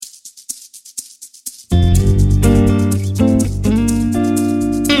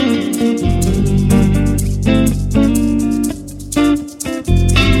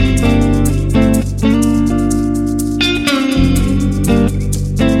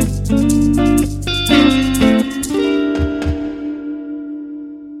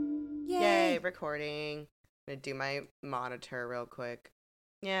recording. I'm going to do my monitor real quick.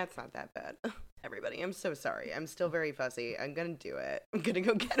 Yeah, it's not that bad. Everybody, I'm so sorry. I'm still very fussy. I'm going to do it. I'm going to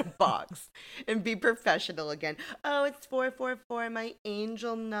go get a box and be professional again. Oh, it's 444, my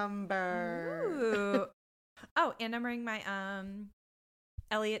angel number. Ooh. Oh, and I'm wearing my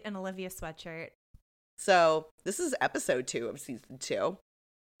Elliot and Olivia sweatshirt. So, this is episode 2 of season 2.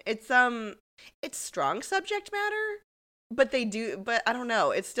 It's strong subject matter, but I don't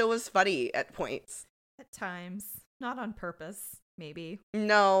know. It still was funny at points. At times. Not on purpose, maybe.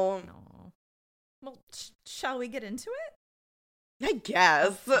 No. Well, shall we get into it? I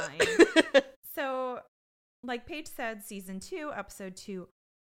guess. Fine. So, like Paige said, season 2, episode 2,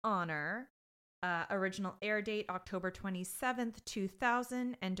 Honor. Original air date, October 27th,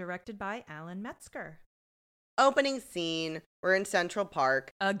 2000, and directed by Alan Metzger. Opening scene. We're in Central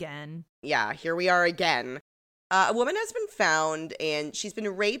Park. Again. Yeah, here we are again. A woman has been found, and she's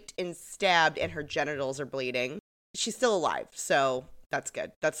been raped and stabbed, and her genitals are bleeding. She's still alive, so that's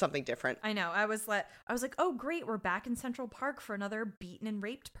good. That's something different. I know. I was like, oh, great. We're back in Central Park for another beaten and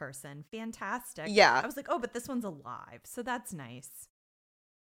raped person. Fantastic. Yeah. I was like, oh, but this one's alive, so that's nice.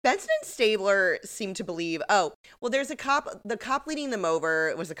 Benson and Stabler seem to believe, there's a cop. The cop leading them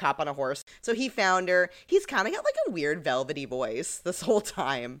over was a cop on a horse. So he found her. He's kind of got like a weird velvety voice this whole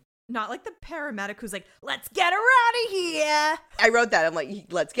time. Not like the paramedic who's like, let's get her out of here. I wrote that. I'm like,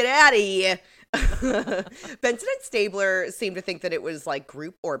 let's get out of here. Benson and Stabler seem to think that it was like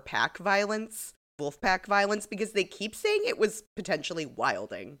group or pack violence, wolf pack violence, because they keep saying it was potentially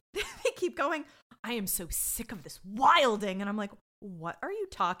wilding. They keep going, I am so sick of this wilding. And I'm like, what are you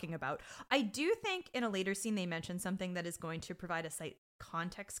talking about? I do think in a later scene they mention something that is going to provide a slight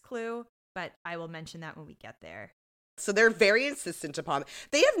context clue, but I will mention that when we get there. So they're very insistent upon it.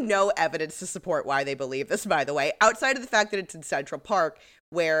 They have no evidence to support why they believe this, by the way, outside of the fact that it's in Central Park,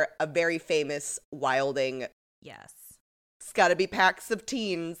 where a very famous wilding. Yes. It's got to be packs of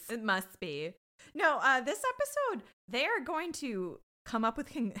teens. It must be. No, this episode, they are going to come up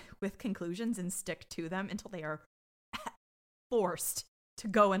with conclusions and stick to them until they are forced to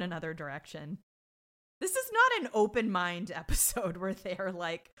go in another direction. This is not an open mind episode where they're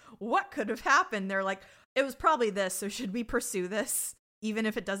like, what could have happened? They're like, it was probably this, so should we pursue this? Even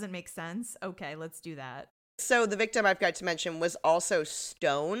if it doesn't make sense? Okay, let's do that. So the victim I've got to mention was also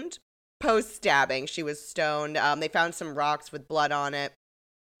stoned post-stabbing. She was stoned. They found some rocks with blood on it.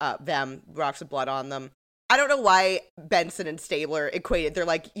 Rocks with blood on them. I don't know why Benson and Stabler equated. They're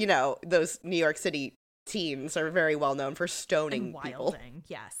like, those New York City teens are very well known for stoning and wilding, people.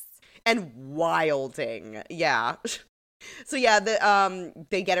 Yes. And wilding, yeah. So yeah,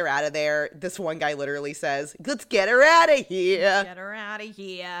 they get her out of there. This one guy literally says, "Let's get her out of here." Get her out of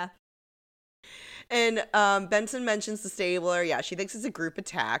here. And Benson mentions to Stabler, yeah, she thinks it's a group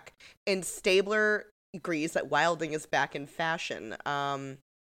attack, and Stabler agrees that wilding is back in fashion.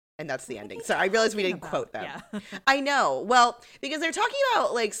 And that's the ending. So I realized we didn't quote them. Yeah. I know. Well, because they're talking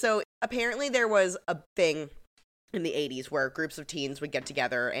about, like, so apparently there was a thing in the 80s where groups of teens would get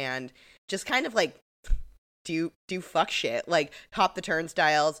together and just kind of, like, do fuck shit. Like, hop the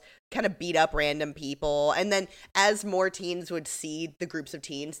turnstiles, kind of beat up random people. And then as more teens would see the groups of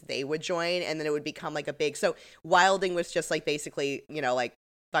teens, they would join. And then it would become, like, a big... So wilding was just, like, basically, like,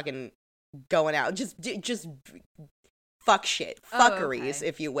 fucking going out. Just... fuck shit. Fuckeries, okay.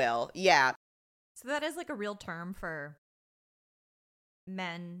 If you will. Yeah. So that is like a real term for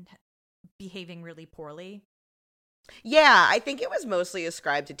men behaving really poorly. Yeah, I think it was mostly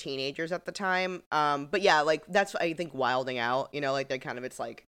ascribed to teenagers at the time. But yeah, like that's I think wilding out, like they're kind of it's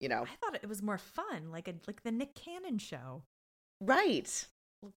like, I thought it was more fun, like the Nick Cannon show. Right.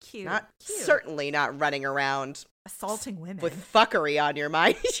 Well, cute. Certainly not running around assaulting women with fuckery on your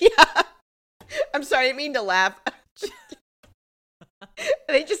mind. Yeah. I'm sorry, I didn't mean to laugh.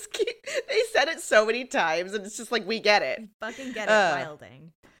 They said it so many times and it's just like we get it. We fucking get it,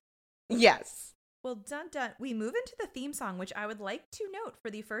 wilding. Yes. Well, dun dun. We move into the theme song, which I would like to note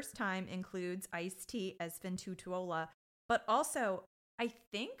for the first time includes Ice-T as Fintutuola, but also I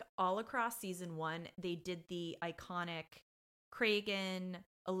think all across season 1 they did the iconic Cragen,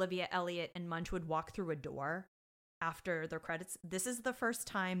 Olivia Elliott, and Munch would walk through a door after their credits. This is the first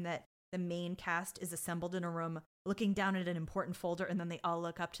time that the main cast is assembled in a room looking down at an important folder, and then they all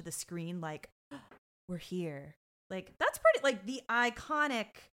look up to the screen like, we're here. Like, that's pretty, like, the iconic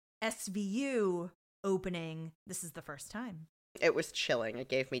SVU opening. This is the first time. It was chilling. It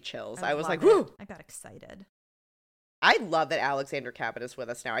gave me chills. I was like, it. woo! I got excited. I love that Alexandra Cabot is with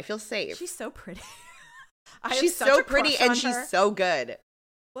us now. I feel safe. She's so pretty. She's so pretty and she's so good.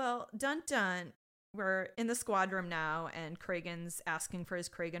 Well, dun dun. We're in the squad room now, and Cragen's asking for his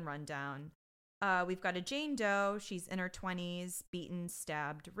Cragen rundown. We've got a Jane Doe. She's in her 20s, beaten,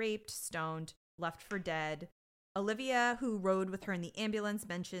 stabbed, raped, stoned, left for dead. Olivia, who rode with her in the ambulance,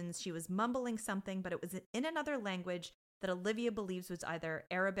 mentions she was mumbling something, but it was in another language that Olivia believes was either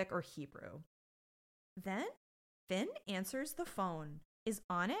Arabic or Hebrew. Then Finn answers the phone, is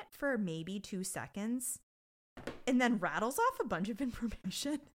on it for maybe 2 seconds, and then rattles off a bunch of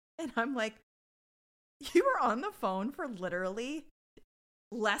information. And I'm like, you were on the phone for literally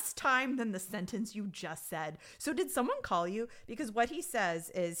less time than the sentence you just said. So did someone call you? Because what he says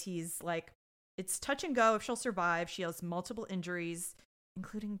is he's like, it's touch and go if she'll survive. She has multiple injuries,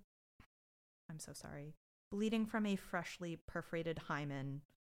 including, I'm so sorry, bleeding from a freshly perforated hymen.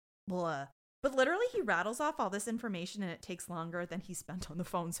 Blah. But literally he rattles off all this information and it takes longer than he spent on the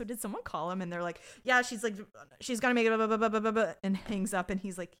phone. So did someone call him and they're like, yeah, she's going to make it, blah, blah, blah, blah, blah, blah, and hangs up. And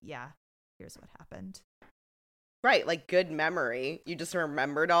he's like, yeah, here's what happened. Right, like good memory. You just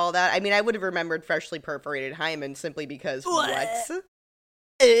remembered all that. I mean, I would have remembered freshly perforated hymen simply because what?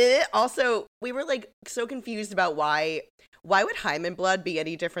 Also, we were like so confused about why would hymen blood be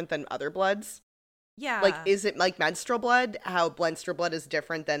any different than other bloods? Yeah. Like, is it like menstrual blood? How menstrual blood is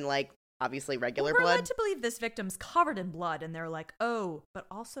different than like obviously regular blood? We're led to believe this victim's covered in blood, and they're like, oh, but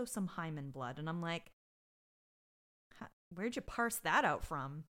also some hymen blood. And I'm like, where'd you parse that out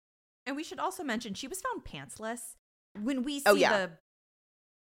from? And we should also mention she was found pantsless. When we see the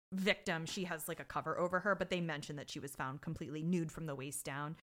victim, she has like a cover over her, but they mention that she was found completely nude from the waist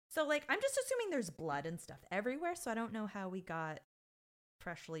down. So like, I'm just assuming there's blood and stuff everywhere. So I don't know how we got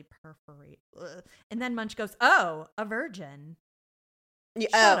freshly perforated. And then Munch goes, oh, a virgin. Yeah,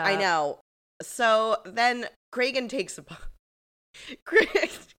 oh, I know. So then Cragen takes a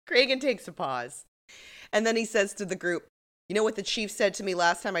pause. And then he says to the group, you know what the chief said to me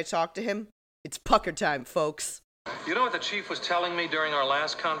last time I talked to him? It's pucker time, folks. You know what the chief was telling me during our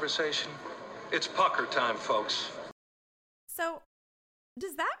last conversation? It's pucker time, folks. So,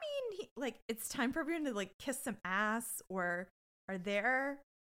 does that mean it's time for everyone to like kiss some ass, or are there?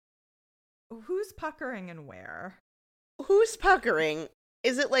 Who's puckering and where? Who's puckering?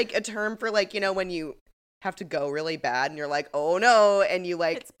 Is it like a term for like, you know, when you have to go really bad and you're like, oh no, and you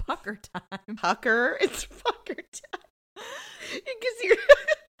like it's pucker time. Pucker? It's pucker time. Because you're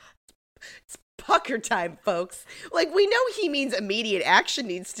it's pucker time, folks. Like, we know he means immediate action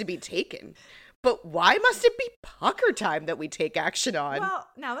needs to be taken. But why must it be pucker time that we take action on? Well,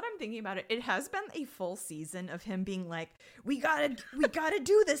 now that I'm thinking about it, it has been a full season of him being like, we gotta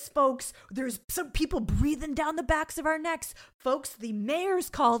do this, folks. There's some people breathing down the backs of our necks. Folks, the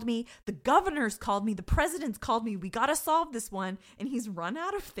mayor's called me, the governor's called me, the president's called me. We gotta solve this one. And he's run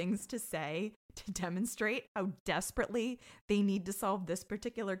out of things to say to demonstrate how desperately they need to solve this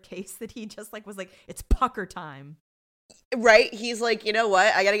particular case that he just like was like, it's pucker time. Right? He's like, you know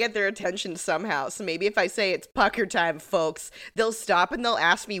what? I gotta get their attention somehow. So maybe if I say it's pucker time, folks, they'll stop and they'll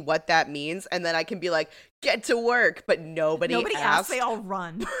ask me what that means. And then I can be like, get to work. But nobody asks. They all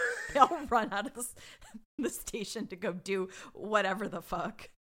run. They all run out of the station to go do whatever the fuck.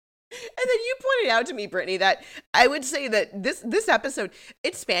 And then you pointed out to me, Brittany, that I would say that this episode,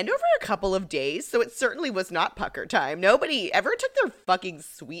 it spanned over a couple of days. So it certainly was not pucker time. Nobody ever took their fucking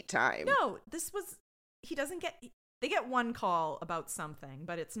sweet time. No, they get one call about something,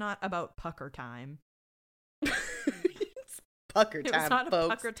 but it's not about pucker time. It's pucker time, It was not folks. a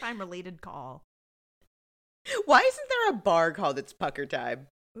pucker time related call. Why isn't there a bar called It's Pucker Time?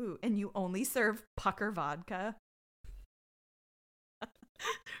 Ooh, and you only serve pucker vodka?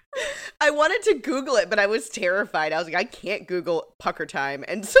 I wanted to Google it, but I was terrified. I was like, I can't Google pucker time.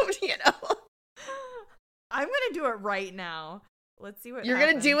 And so, you know. I'm going to do it right now. Let's see what You're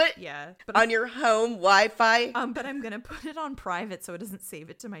happens. going to do it? Yeah. But on your home Wi-Fi? But I'm going to put it on private so it doesn't save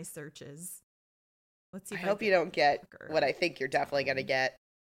it to my searches. Let's see if I hope you don't get pucker. what I think you're definitely going to get.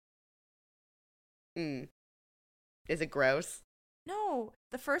 Is it gross? No.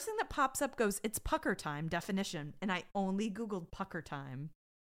 The first thing that pops up goes, it's pucker time, definition. And I only Googled pucker time.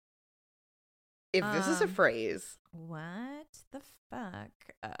 If this is a phrase. What the fuck?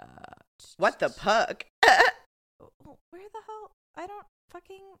 What the puck? Where the hell? I don't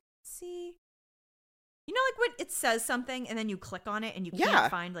fucking see. You know, like when it says something and then you click on it and you can't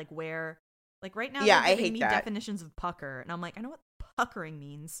find like where. Like right now, yeah, they're I giving hate me that. definitions of pucker, and I'm like, I know what puckering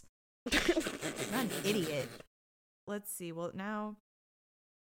means. I'm not an idiot. Let's see. Well, now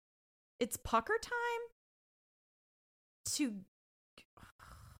it's pucker time.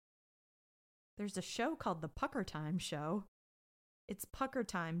 There's a show called the Pucker Time Show. It's pucker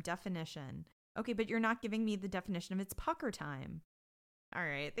time definition. Okay, but you're not giving me the definition of it's pucker time. All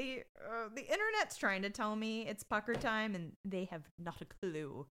right, the internet's trying to tell me it's pucker time, and they have not a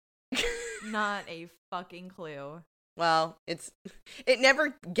clue. Not a fucking clue. Well, it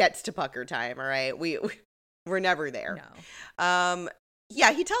never gets to pucker time, all right? We're never there. No.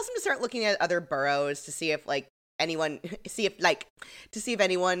 Yeah, he tells him to start looking at other boroughs to see if anyone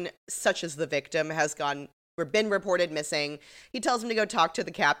such as the victim has gone or been reported missing. He tells him to go talk to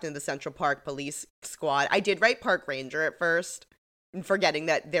the captain of the Central Park Police Squad. I did write Park Ranger at first, forgetting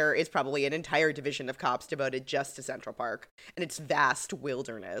that there is probably an entire division of cops devoted just to Central Park and its vast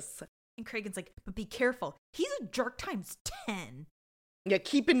wilderness. And Cragen's like, but be careful. He's a jerk times 10. Yeah,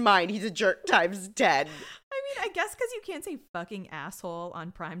 keep in mind, he's a jerk times 10. I mean, I guess because you can't say fucking asshole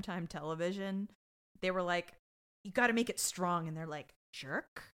on primetime television, they were like, you got to make it strong. And they're like,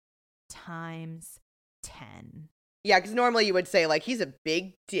 jerk times 10. Yeah, because normally you would say, he's a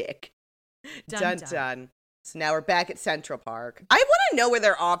big dick. Dun, dun. So now we're back at Central Park. I want to know where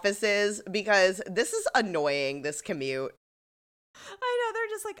their office is because this is annoying, this commute. I know, they're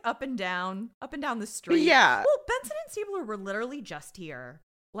just up and down the street. Yeah. Well, Benson and Stabler were literally just here,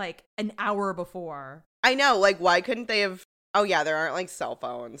 an hour before. I know, why couldn't they have... Oh, yeah, there aren't, cell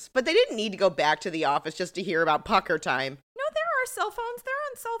phones. But they didn't need to go back to the office just to hear about pucker time. No, there are cell phones. They're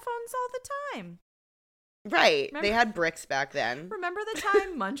on cell phones all the time. Right. They had bricks back then. Remember the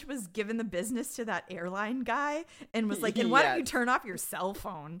time Munch was given the business to that airline guy and was like, and why don't you turn off your cell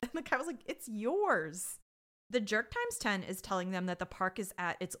phone? And the guy was like, it's yours. The jerk times 10 is telling them that the park is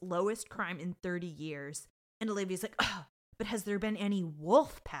at its lowest crime in 30 years. And Olivia's like, oh, but has there been any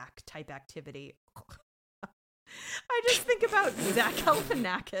wolf pack type activity? I just think about Zach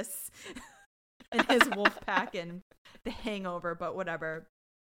Galifianakis and his wolf pack and The Hangover, but whatever.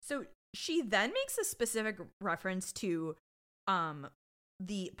 So she then makes a specific reference to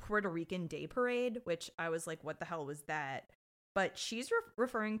the Puerto Rican Day Parade, which I was like, what the hell was that? But she's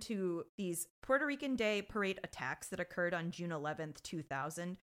referring to these Puerto Rican Day Parade attacks that occurred on June 11th,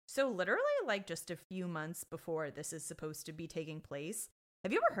 2000. So literally just a few months before this is supposed to be taking place.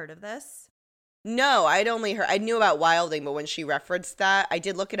 Have you ever heard of this? No, I knew about Wilding, but when she referenced that, I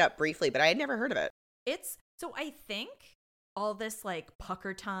did look it up briefly, but I had never heard of it. So I think all this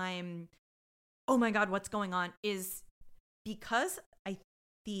pucker time, oh my God, what's going on, is because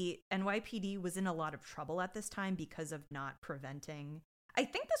the NYPD was in a lot of trouble at this time because of not preventing. I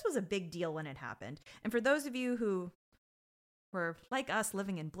think this was a big deal when it happened. And for those of you who were like us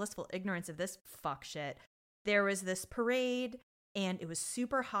living in blissful ignorance of this fuck shit, there was this parade and it was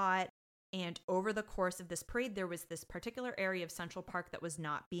super hot. And over the course of this parade, there was this particular area of Central Park that was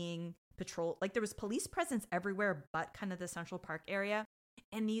not being patrolled. There was police presence everywhere but kind of the Central Park area.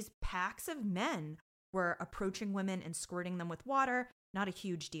 And these packs of men were approaching women and squirting them with water. Not a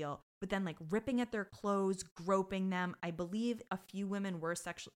huge deal. But then ripping at their clothes, groping them. I believe a few women were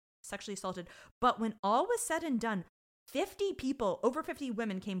sexually assaulted. But when all was said and done, 50 people, over 50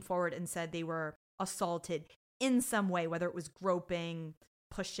 women came forward and said they were assaulted in some way, whether it was groping,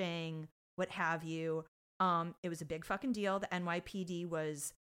 pushing, what have you. It was a big fucking deal. The NYPD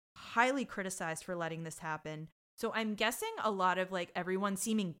was highly criticized for letting this happen. So I'm guessing a lot of everyone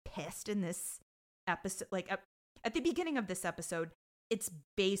seeming pissed in this episode, at the beginning of this episode, it's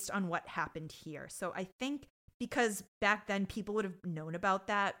based on what happened here. So I think because back then people would have known about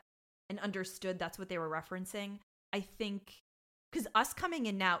that and understood that's what they were referencing. I think because us coming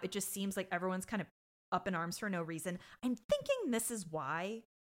in now, it just seems like everyone's kind of up in arms for no reason. I'm thinking this is why.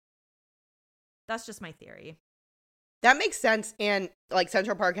 That's just my theory. That makes sense. And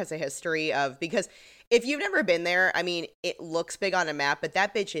Central Park has a history of, because if you've never been there, I mean, it looks big on a map, but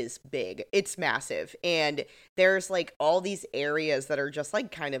that bitch is big. It's massive. And there's all these areas that are just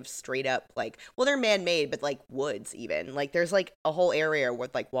kind of straight up well, they're man-made, but woods even. There's a whole area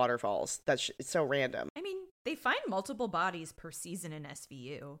with waterfalls. It's so random. I mean, they find multiple bodies per season in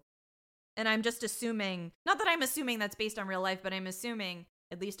SVU. And I'm just assuming, not that I'm assuming that's based on real life, but I'm assuming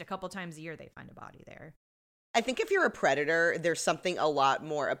at least a couple times a year they find a body there. I think if you're a predator, there's something a lot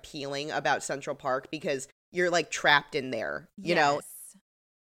more appealing about Central Park because you're trapped in there, you know?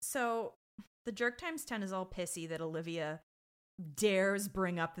 So the Jerk times 10 is all pissy that Olivia dares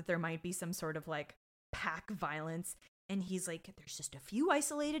bring up that there might be some sort of pack violence. And he's like, there's just a few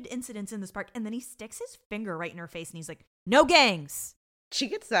isolated incidents in this park. And then he sticks his finger right in her face and he's like, no gangs. She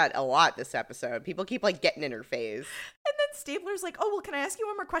gets that a lot this episode. People keep getting in her face. And then Stabler's like, oh, well, can I ask you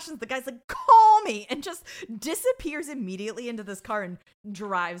one more question? The guy's like, call me, and just disappears immediately into this car and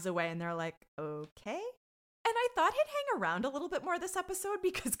drives away. And they're like, okay. And I thought he'd hang around a little bit more this episode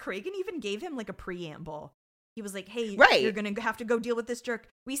because Cragen even gave him a preamble. He was like, hey, you're going to have to go deal with this jerk.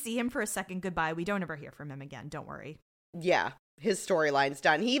 We see him for a second. Goodbye. We don't ever hear from him again. Don't worry. Yeah, his storyline's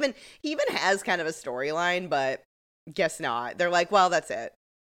done. He even has kind of a storyline, but guess not. They're like, well, that's it.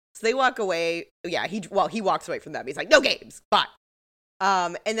 So they walk away. Yeah, he walks away from them. He's like, no games, bye.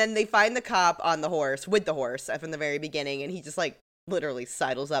 And then they find the cop on the horse, with the horse from the very beginning, and he just like literally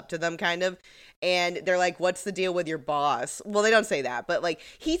sidles up to them kind of, and they're like, what's the deal with your boss? Well, they don't say that, but like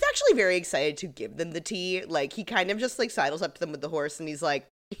he's actually very excited to give them the tea. Like he kind of just like sidles up to them with the horse, and he's like,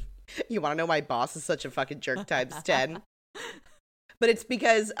 you want to know my boss is such a fucking jerk times 10? But it's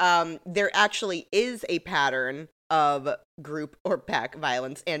because there actually is a pattern of group or pack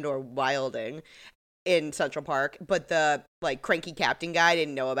violence and or wilding in Central Park, but the like cranky captain guy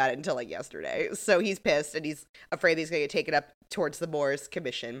didn't know about it until like yesterday. So he's pissed and he's afraid he's going to get taken up towards the Morris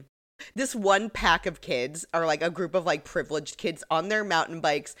Commission. This one pack of kids are like a group of like privileged kids on their mountain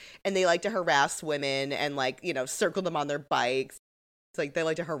bikes, and they like to harass women and like, you know, circle them on their bikes. It's like they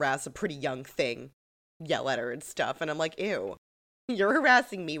like to harass a pretty young thing, yell at her and stuff. And I'm like, ew, you're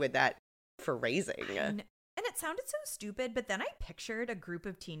harassing me with that phrasing. And it sounded so stupid, but then I pictured a group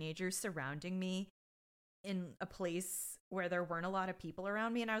of teenagers surrounding me in a place where there weren't a lot of people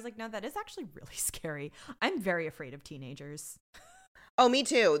around me, and I was like, no, that is actually really scary. I'm very afraid of teenagers. Oh, me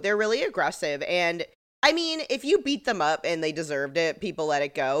too. They're really aggressive, and I mean, if you beat them up and they deserved it, people let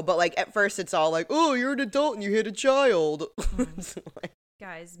it go, but like at first it's all like, oh, you're an adult and you hit a child.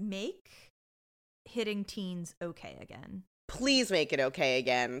 Guys, make hitting teens okay again. Please make it okay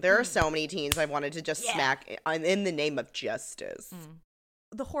again. There are so many teens I wanted to just smack in the name of justice.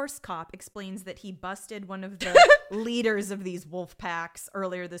 The horse cop explains that he busted one of the leaders of these wolf packs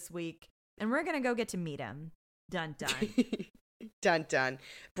earlier this week, and we're going to go get to meet him. Dun dun. Dun dun.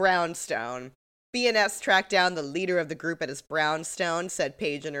 Brownstone. BNS tracked down the leader of the group at his brownstone, said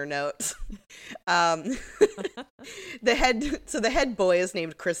Paige in her notes. The head boy is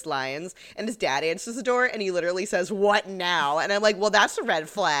named Chris Lyons, and his dad answers the door, and he literally says, "What now?" And I'm like, well, that's a red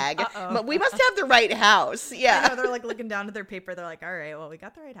flag. But we must have the right house. Yeah. I know, they're like looking down at their paper. They're like, all right, well, we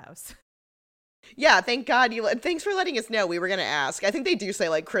got the right house. Yeah, thank God thanks for letting us know. We were going to ask. I think they do say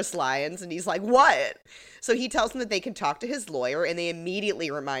like Chris Lyons, and he's like, what? So he tells them that they can talk to his lawyer, and they immediately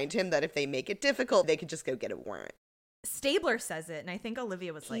remind him that if they make it difficult, they could just go get a warrant. Stabler says it, and I think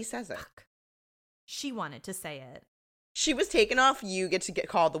Olivia was like, he says it. Fuck. She wanted to say it. She was taken off You Get to Get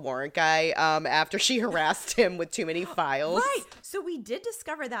Called the Warrant Guy after she harassed him with too many files. Right. So we did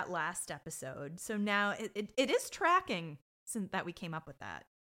discover that last episode. So now it is tracking since that we came up with that.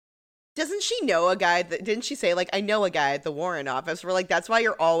 Doesn't she know a guy didn't she say like, I know a guy at the warrant office? We're like, that's why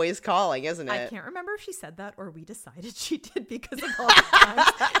you're always calling, isn't it? I can't remember if she said that or we decided she did because of all the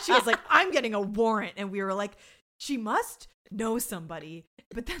times. She was like, I'm getting a warrant. And we were like, she must know somebody.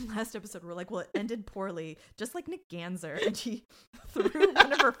 But then last episode, we're like, well, it ended poorly, just like Nick Ganser. And she threw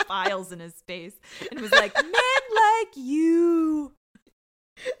one of her files in his face and was like, men like you.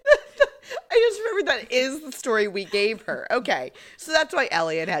 I just remembered that is the story we gave her. Okay, so that's why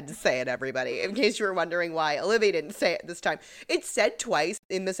Elliot had to say it, everybody. In case you were wondering why Olivia didn't say it this time. It's said twice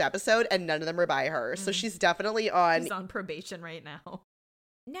in this episode, and none of them are by her. So she's definitely on... She's on probation right now.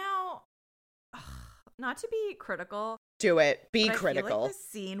 Now, not to be critical. Do it. Be but critical. I feel like the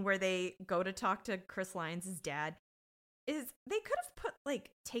scene where they go to talk to Chris Lyons' dad is they could have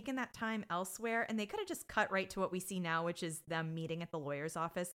taken that time elsewhere, and they could have just cut right to what we see now, which is them meeting at the lawyer's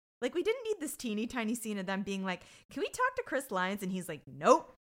office. Like, we didn't need this teeny tiny scene of them being like, can we talk to Chris Lyons? And he's like,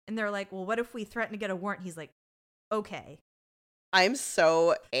 nope. And they're like, well, what if we threaten to get a warrant? He's like, okay. I'm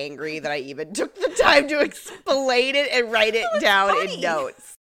so angry that I even took the time to explain it and write it down in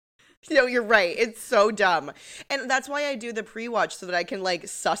notes. No, you're right. It's so dumb. And that's why I do the pre-watch so that I can like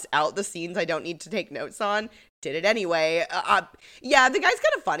suss out the scenes I don't need to take notes on. Did it anyway. Yeah, the guy's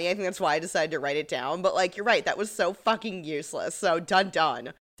kind of funny. I think that's why I decided to write it down. But like, you're right. That was so fucking useless. So dun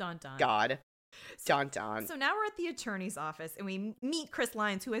dun. Dun dun. God. Dun dun. So now we're at the attorney's office and we meet Chris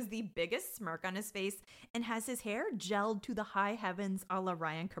Lyons, who has the biggest smirk on his face and has his hair gelled to the high heavens a la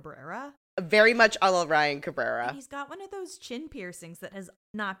Ryan Cabrera. Very much a la Ryan Cabrera. And he's got one of those chin piercings that has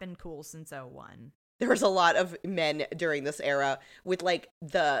not been cool since 2001. There was a lot of men during this era with like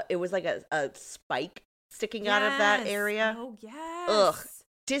it was like a spike sticking out of that area. Oh, yes. Ugh.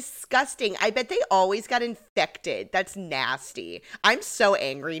 Disgusting. I bet they always got infected. That's nasty. I'm so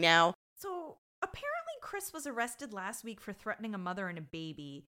angry now. So apparently Chris was arrested last week for threatening a mother and a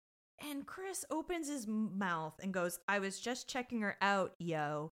baby. And Chris opens his mouth and goes, I was just checking her out,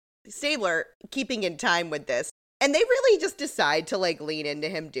 yo. Stabler keeping in time with this. And they really just decide to like lean into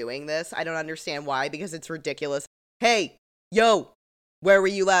him doing this. I don't understand why, because it's ridiculous. Hey, yo, where were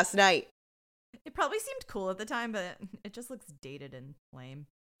you last night? It probably seemed cool at the time, but it just looks dated and lame.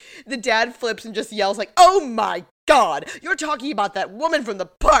 The dad flips and just yells like, "Oh my God, you're talking about that woman from the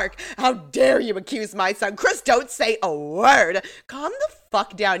park. How dare you accuse my son? Chris, don't say a word. Calm the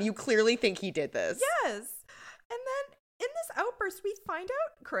fuck down. You clearly think he did this." Yes. And then in this outburst, we find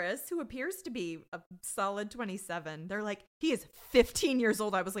out Chris, who appears to be a solid 27, they're like, he is 15 years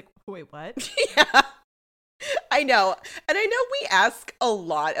old. I was like, wait, what? Yeah. I know. And I know we ask a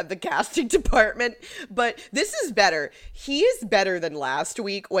lot of the casting department, but this is better. He is better than last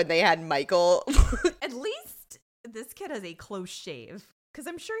week when they had Michael. At least this kid has a close shave. Because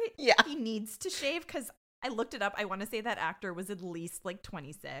I'm sure he needs to shave, because I looked it up. I want to say that actor was at least like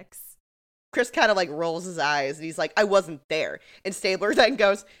 26. Chris kind of like rolls his eyes and he's like, "I wasn't there." And Stabler then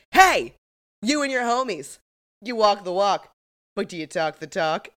goes, "Hey, you and your homies, you walk the walk, but do you talk the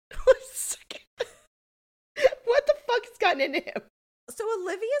talk?" What the fuck has gotten into him? So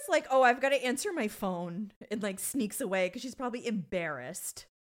Olivia's like, "Oh, I've got to answer my phone," and like sneaks away because she's probably embarrassed.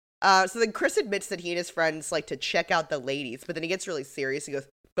 So then Chris admits that he and his friends like to check out the ladies, but then he gets really serious. He goes,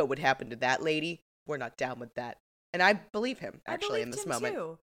 "But what happened to that lady? We're not down with that." And I believe him, actually, in this moment.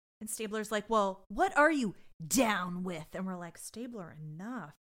 Too. And Stabler's like, "Well, what are you down with?" And we're like, "Stabler,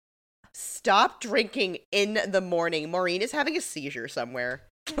 enough. Stop drinking in the morning. Maureen is having a seizure somewhere,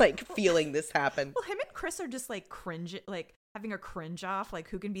 like feeling this happen." Well, him and Chris are just like cringe, like having a cringe off, like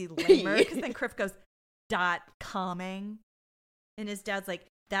who can be lamer? Because then Chris goes, ".comming," and his dad's like,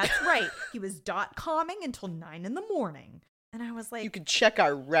 "That's right. He was .comming until 9 a.m. And I was like, "You could check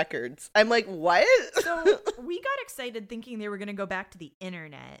our records." I'm like, what? So we got excited thinking they were going to go back to the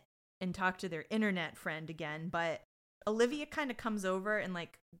internet and talk to their internet friend again. But Olivia kind of comes over and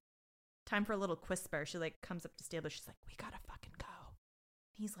like, time for a little whisper. She like comes up to Stabler. She's like, "We got to fucking go."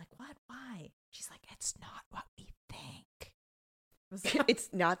 And he's like, "What? Why?" She's like, "It's not what we think."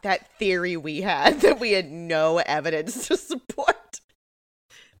 It's not that theory we had that we had no evidence to support.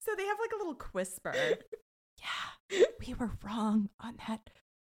 So they have like a little whisper. "Yeah, we were wrong on that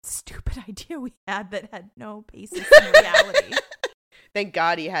stupid idea we had that had no basis in reality." Thank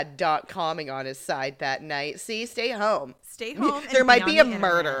God he had .comming on his side that night. See, stay home. Stay home. There might be a internet.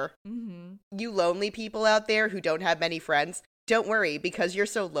 murder. Mm-hmm. You lonely people out there who don't have many friends, don't worry, because you're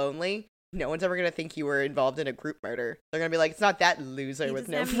so lonely, no one's ever going to think you were involved in a group murder. They're going to be like, "It's not that loser with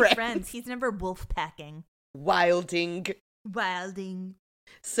no friends. He's never wolf packing." Wilding.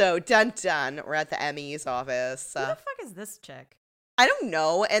 So, dun dun, we're at the Emmys office. Who the fuck is this chick? I don't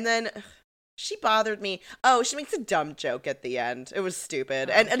know. And then she bothered me. Oh, she makes a dumb joke at the end. It was stupid.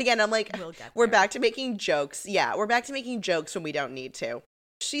 And again, I'm like, we're back to making jokes. Yeah, we're back to making jokes when we don't need to.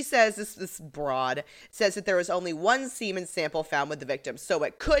 She says, this broad, says that there was only one semen sample found with the victim, so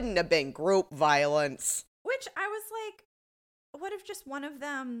it couldn't have been group violence. Which I was like, what if just one of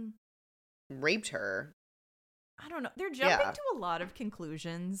them raped her? I don't know. They're jumping to a lot of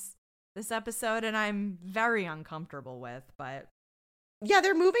conclusions this episode, and I'm very uncomfortable with, but... Yeah,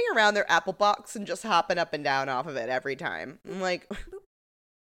 they're moving around their apple box and just hopping up and down off of it every time. I'm like, boop,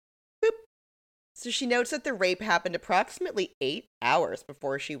 boop. So she notes that the rape happened approximately 8 hours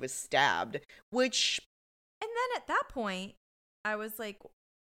before she was stabbed, which... And then at that point, I was like,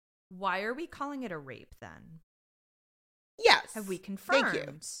 why are we calling it a rape then? Yes. Have we confirmed? Thank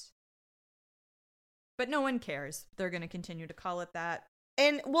you. But no one cares. They're going to continue to call it that.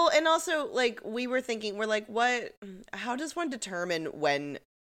 And also, like, we were thinking, we're like, what, how does one determine when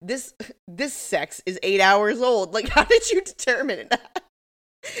this sex is 8 hours old? Like, how did you determine that?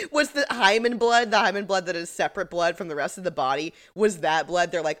 Was the hymen blood that is separate blood from the rest of the body, was that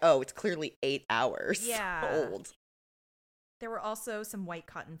blood? They're like, oh, it's clearly 8 hours old. There were also some white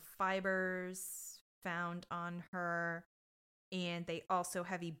cotton fibers found on her, and they also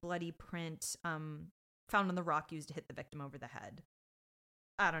have a bloody print found on the rock used to hit the victim over the head.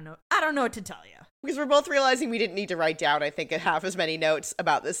 I don't know what to tell you. Because we're both realizing we didn't need to write down, I think, half as many notes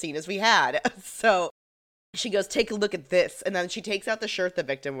about this scene as we had. So she goes, "Take a look at this." And then she takes out the shirt the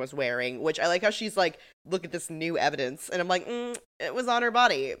victim was wearing, which I like how she's like, "Look at this new evidence." And I'm like, it was on her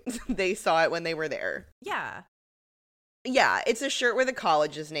body. They saw it when they were there. Yeah. Yeah, it's a shirt with a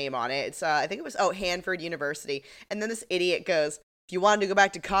college's name on it. It's, I think it was, Hanford University. And then this idiot goes, "If you wanted to go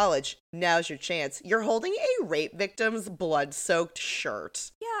back to college, now's your chance." You're holding a rape victim's blood-soaked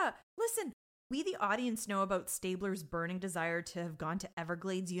shirt. Yeah, listen, we the audience know about Stabler's burning desire to have gone to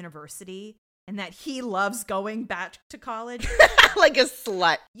Everglades University and that he loves going back to college. Like a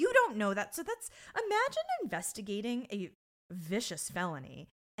slut. You don't know that. So imagine investigating a vicious felony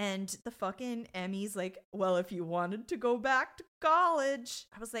and the fucking Emmy's like, "Well, if you wanted to go back to college."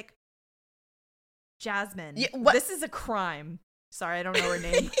 I was like, Jasmine, this is a crime. Sorry, I don't know her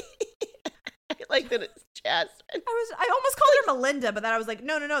name. like that it's Jasmine. I almost called her Melinda, but then I was like,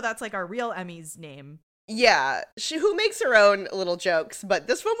 no, that's like our real Emmy's name. Yeah, who makes her own little jokes, but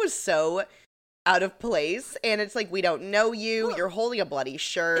this one was so out of place, and it's like, we don't know you, Well, you're holding a bloody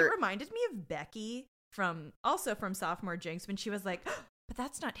shirt. It reminded me of Becky from Sophomore Jinx when she was like, oh, but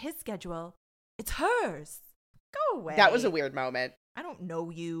that's not his schedule, it's hers. Go away. That was a weird moment. I don't know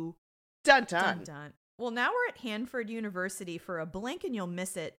you. Dun. Dun. Well, now we're at Hanford University for a blink and you'll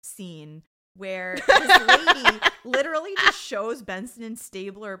miss it scene where this lady literally just shows Benson and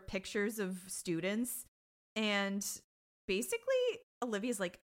Stabler pictures of students, and basically Olivia's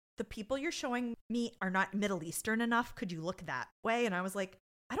like, the people you're showing me are not Middle Eastern enough. Could you look that way? And I was like,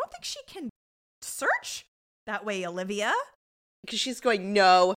 I don't think she can search that way, Olivia. Because she's going,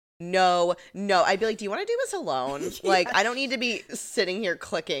 no. I'd be like, do you want to do this alone? Yeah. Like, I don't need to be sitting here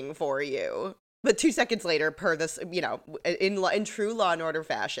clicking for you. But 2 seconds later, per this, in true Law and Order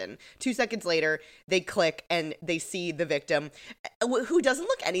fashion, 2 seconds later, they click and they see the victim, who doesn't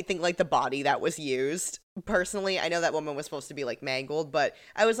look anything like the body that was used. Personally, I know that woman was supposed to be, like, mangled, but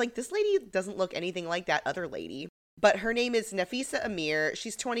I was like, this lady doesn't look anything like that other lady. But her name is Nafisa Amir.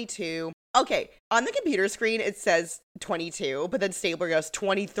 She's 22. Okay, on the computer screen, it says 22, but then Stabler goes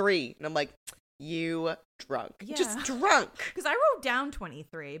 23. And I'm like, you drunk. Yeah. Just drunk. Because I wrote down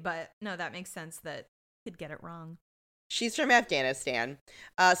 23, but no, that makes sense that he'd get it wrong. She's from Afghanistan.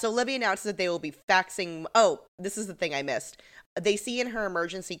 So Olivia announces that they will be faxing. Oh, this is the thing I missed. They see in her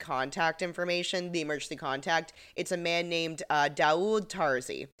emergency contact information, the emergency contact, it's a man named Daoud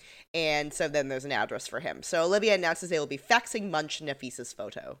Tarzi. And so then there's an address for him. So Olivia announces they will be faxing Munch Nafisa's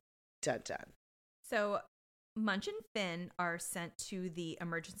photo. Dun. So Munch and Finn are sent to the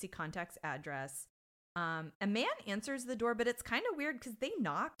emergency contact's address. A man answers the door, but it's kind of weird because they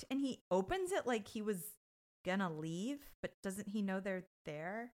knocked and he opens it like he was gonna leave, but doesn't he know they're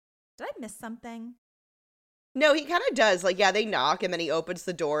there? Did I miss something? No, he kind of does. Like, yeah, they knock and then he opens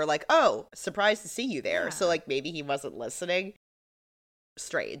the door like, oh, surprised to see you there. Yeah. So, like, maybe he wasn't listening.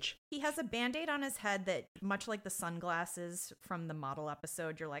 Strange. He has a Band-Aid on his head that, much like the sunglasses from the model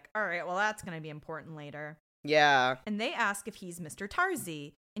episode, you're like, all right, well, that's going to be important later. Yeah. And they ask if he's Mr.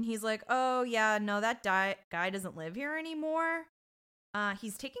 Tarzi. And he's like, oh, yeah, no, that guy doesn't live here anymore.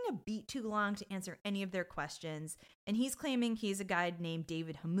 He's taking a beat too long to answer any of their questions. And he's claiming he's a guy named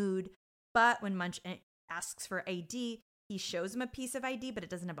David Hamoud. But when Munch asks for ID, he shows him a piece of ID, but it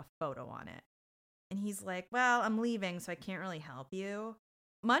doesn't have a photo on it. And he's like, well, I'm leaving, so I can't really help you.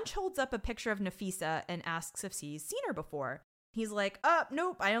 Munch holds up a picture of Nafisa and asks if he's seen her before. He's like, oh,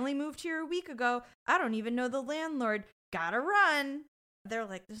 nope, I only moved here a week ago. I don't even know the landlord. Gotta run. They're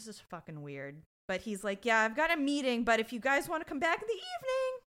like, this is fucking weird. But he's like, yeah, I've got a meeting, but if you guys want to come back in the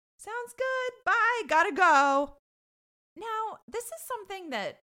evening, sounds good. Bye, gotta go. Now, this is something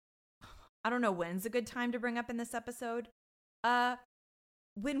that I don't know when's a good time to bring up in this episode.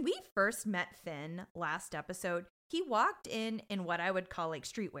 When we first met Finn last episode, he walked in what I would call like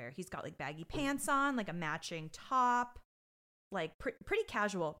streetwear. He's got like baggy pants on, like a matching top, like pretty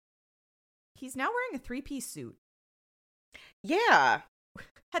casual. He's now wearing a 3-piece suit. Yeah.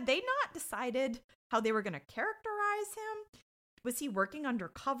 Had they not decided how they were going to characterize him? Was he working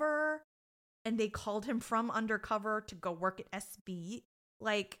undercover and they called him from undercover to go work at SVU?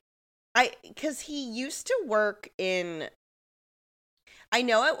 Like, because he used to work in, I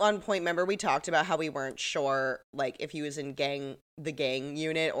know at one point, remember we talked about how we weren't sure, like, if he was in the gang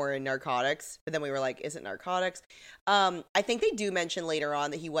unit or in narcotics, but then we were like, is it narcotics? I think they do mention later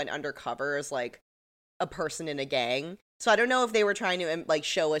on that he went undercover as, like, a person in a gang. So I don't know if they were trying to, like,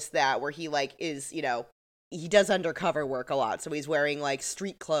 show us that, where he, like, is, you know, he does undercover work a lot, so he's wearing, like,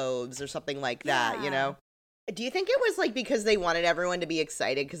 street clothes or something like that, you know? Do you think it was, like, because they wanted everyone to be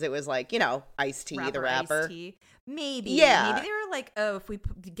excited because it was, like, you know, Ice-T, the rapper? Ice-T. Maybe. Yeah. Maybe they were like, oh, if we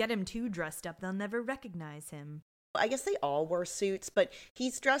get him too dressed up, they'll never recognize him. I guess they all wore suits, but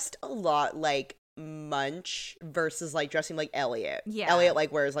he's dressed a lot like Munch versus, like, dressing like Elliot. Yeah. Elliot,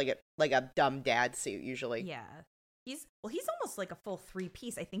 like, wears, like a dumb dad suit, usually. Yeah. He's almost like a full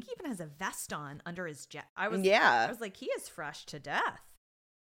 3-piece. I think he even has a vest on under his jacket. I was like, he is fresh to death.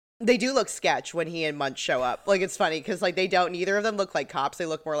 They do look sketch when he and Munch show up. Like, it's funny because, like, neither of them look like cops. They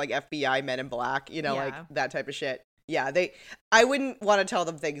look more like FBI Men in Black, you know, like that type of shit. Yeah, I wouldn't want to tell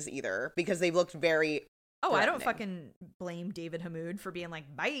them things either because they looked very I don't fucking blame David Hamoud for being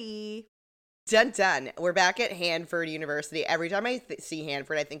like, bye. Dun. We're back at Hanford University. Every time I see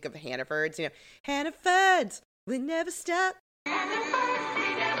Hanford, I think of Hannafords. You know, Hannafords, we never stop. Hannafords,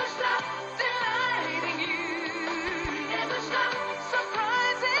 we never stop delighting you. We never stop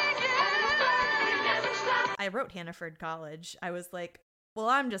surprising you. We never stop. I wrote Hannaford College. I was like, well,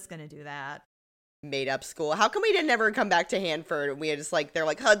 I'm just going to do that. made up school. How come we didn't ever come back to Hanford? We had just like, they're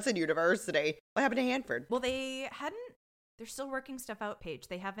like Hudson University. What happened to Hanford? Well, they're still working stuff out, Paige.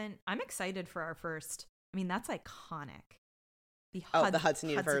 They haven't, I'm excited for our first, I mean, that's iconic. The Hudson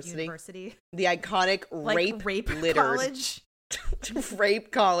University. The iconic like rape littered college.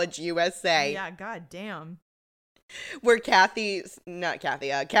 Rape College USA. Yeah, god damn. Where Kathleen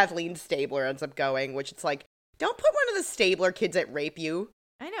Stabler ends up going, which it's like, don't put one of the Stabler kids at rape you.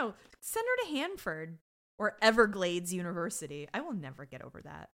 I know. Send her to Hanford or Everglades University. I will never get over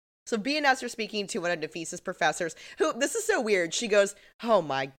that. So B and S are speaking to one of Nafisa's professors, who, this is so weird. She goes, oh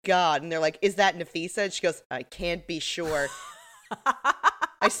my God. And they're like, is that Nafisa? And she goes, I can't be sure.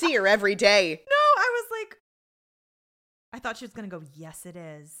 I see her every day. No, I was like, I thought she was going to go, yes, it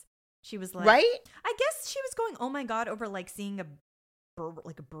is. She was like, right? I guess she was going, oh my God, over like seeing a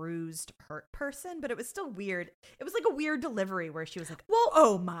bruised, hurt person, but it was still weird. It was like a weird delivery where she was like, well,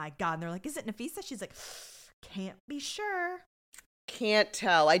 oh my God. And they're like, is it Nafisa? She's like, can't be sure. Can't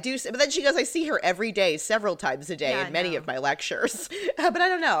tell. I do, but then she goes, I see her every day, several times a day in many of my lectures. But I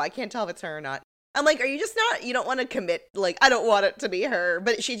don't know. I can't tell if it's her or not. I'm like, are you just not, you don't want to commit, like, I don't want it to be her,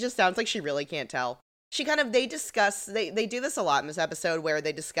 but she just sounds like she really can't tell. She kind of, they discuss, they do this a lot in this episode where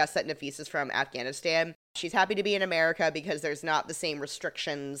they discuss that Nafisa's from Afghanistan. She's happy to be in America because there's not the same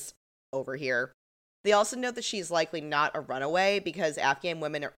restrictions over here. They also note that she's likely not a runaway because Afghan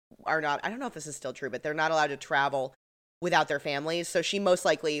women are not, I don't know if this is still true, but they're not allowed to travel without their families. So she most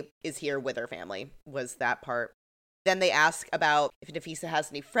likely is here with her family, was that part. Then they ask about if Nafisa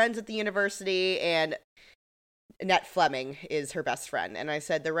has any friends at the university, and Annette Fleming is her best friend. And I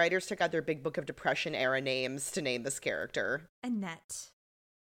said the writers took out their big book of Depression-era names to name this character. Annette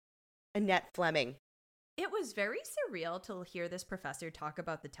Fleming. It was very surreal to hear this professor talk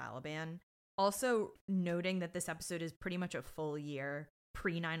about the Taliban. Also noting that this episode is pretty much a full year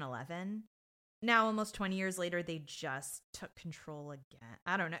pre 9/11. Now, almost 20 years later, they just took control again.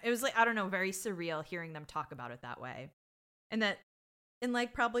 I don't know. It was like, I don't know, very surreal hearing them talk about it that way. And that in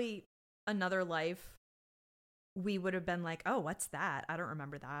like probably another life, we would have been like, oh, what's that? I don't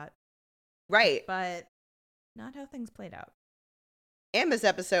remember that. Right. But not how things played out. And this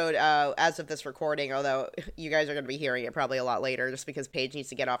episode, as of this recording, although you guys are going to be hearing it probably a lot later just because Paige needs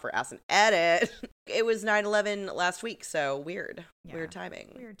to get off her ass and edit. It was 9/11 last week, so weird. Yeah, weird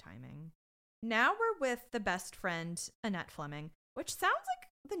timing. Weird timing. Now we're with the best friend, Annette Fleming, which sounds like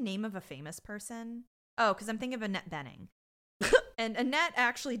the name of a famous person. Oh, because I'm thinking of Annette Bening. And Annette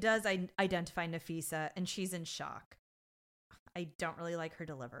actually does identify Nafisa, and she's in shock. I don't really like her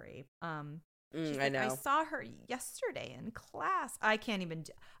delivery. She's I like, know. I saw her yesterday in class. I can't even.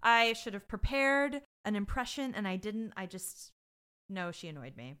 I should have prepared an impression, and I didn't. No, she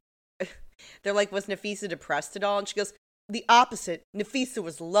annoyed me. They're like, was Nafisa depressed at all? And she goes, the opposite. Nafisa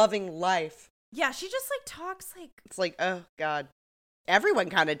was loving life. Yeah, she just like talks like. It's like, oh God. Everyone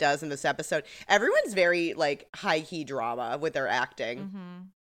kind of does in this episode. Everyone's very like high key drama with their acting. Mm-hmm.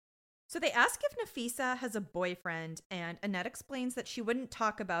 So they ask if Nafisa has a boyfriend, and Annette explains that she wouldn't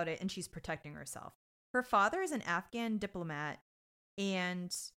talk about it and she's protecting herself. Her father is an Afghan diplomat,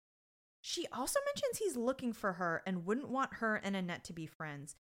 and she also mentions he's looking for her and wouldn't want her and Annette to be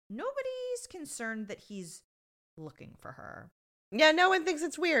friends. Nobody's concerned that he's looking for her. Yeah, no one thinks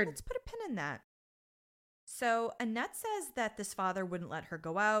it's weird. Let's put a pin in that. So Annette says that this father wouldn't let her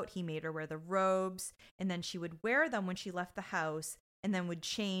go out. He made her wear the robes, and then she would wear them when she left the house, and then would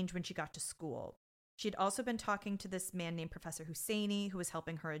change when she got to school. She'd also been talking to this man named Professor Husseini, who was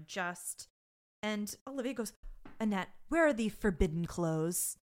helping her adjust. And Olivia goes, Annette, where are the forbidden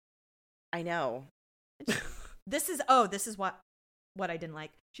clothes? I know. This is what I didn't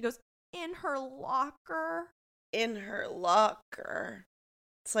like. She goes, in her locker. In her locker.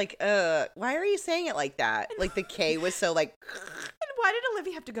 It's like, why are you saying it like that? Like the K was so like. And why did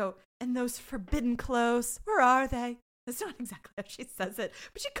Olivia have to go, and those forbidden clothes, where are they? That's not exactly how she says it,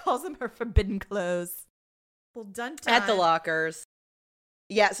 but she calls them her forbidden clothes. Well, dun. At the lockers.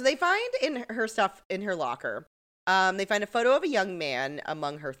 Yeah, so they find in her stuff in her locker. They find a photo of a young man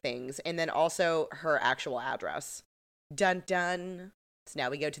among her things, and then also her actual address. Dun dun. So now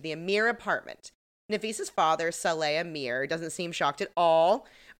we go to the Amir apartment. Nafisa's father, Saleh Amir, doesn't seem shocked at all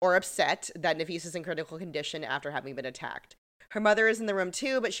or upset that Nafisa's in critical condition after having been attacked. Her mother is in the room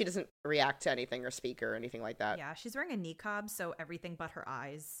too, but she doesn't react to anything or speak or anything like that. Yeah, she's wearing a niqab, so everything but her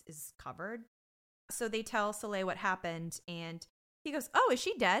eyes is covered. So they tell Saleh what happened, and he goes, oh, is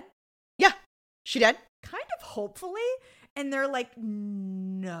she dead? Yeah, she dead. Kind of hopefully. And they're like,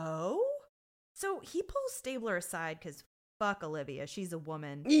 no. So he pulls Stabler aside because fuck Olivia, she's a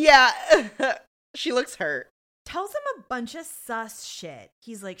woman. Yeah, she looks hurt. tells him a bunch of sus shit.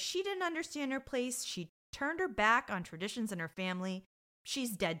 He's like, she didn't understand her place. She turned her back on traditions in her family.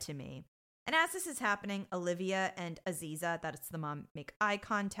 She's dead to me. And as this is happening, Olivia and Aziza, that's the mom, make eye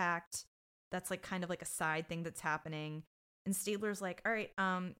contact. That's like kind of like a side thing that's happening. And Stabler's like, all right,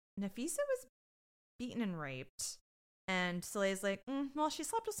 Nafisa was beaten and raped. And Soleil's like, well, she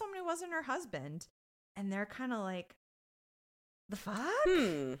slept with someone who wasn't her husband. And they're kind of like, the fuck?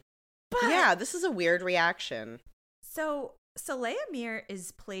 But, yeah, this is a weird reaction. So Soleil Amir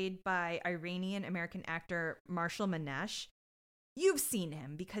is played by Iranian-American actor Marshall Manesh. You've seen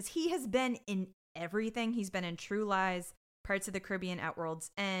him because he has been in everything. He's been in True Lies, Parts of the Caribbean,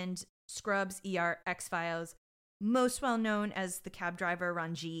 Outworld's End, Scrubs, ER, X-Files. Most well known as the cab driver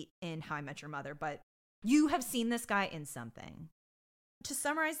Ranjit in How I Met Your Mother, but you have seen this guy in something. To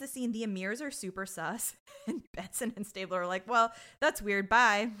summarize the scene, the Amirs are super sus, and Benson and Stabler are like, well, that's weird,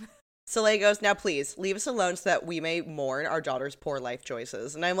 bye. Soleil goes, now please, leave us alone so that we may mourn our daughter's poor life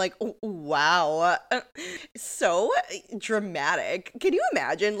choices. And I'm like, wow, so dramatic. Can you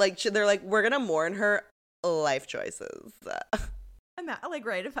imagine? Like, they're like, we're gonna mourn her life choices. I'm not, like,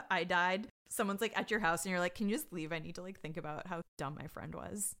 right, if I died, someone's like at your house and you're like, can you just leave? I need to like think about how dumb my friend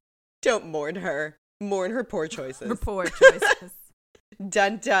was. Don't mourn her. Mourn her poor choices. Her poor choices.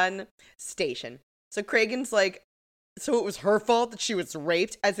 Dun dun. Station. So Cragen's like, so it was her fault that she was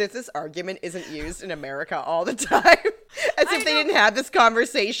raped, as if this argument isn't used in America all the time. As if they didn't have this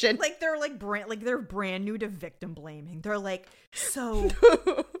conversation. Like they're they're brand new to victim blaming. They're like, so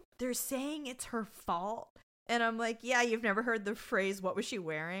they're saying it's her fault. And I'm like, yeah, you've never heard the phrase, what was she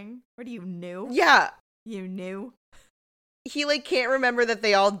wearing? Or do you knew? Yeah. You knew? He, like, can't remember that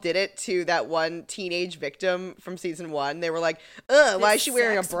they all did it to that one teenage victim from season 1. They were like, why is she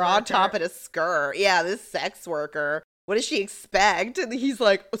wearing a bra top and a skirt? Yeah, this sex worker. What does she expect? And he's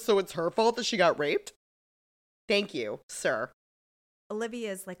like, so it's her fault that she got raped? Thank you, sir.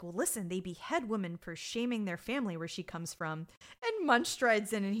 Olivia's like, well, listen, they behead women for shaming their family where she comes from. And Munch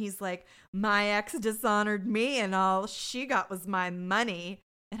strides in and he's like, my ex dishonored me and all she got was my money.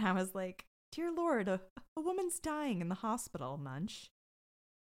 And I was like, dear Lord, a woman's dying in the hospital, Munch.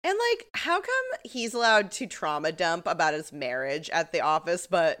 And, like, how come he's allowed to trauma dump about his marriage at the office,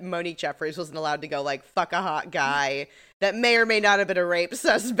 but Monique Jeffries wasn't allowed to go, like, fuck a hot guy that may or may not have been a rape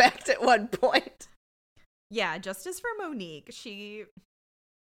suspect at one point? Yeah, justice for Monique. She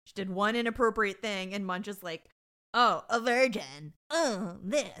did one inappropriate thing, and Munch is like, oh, a virgin. Oh,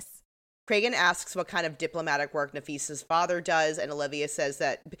 this. Cragen asks what kind of diplomatic work Nafisa's father does, and Olivia says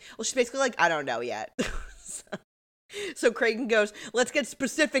that, well, she's basically like, I don't know yet. So Cragen goes, let's get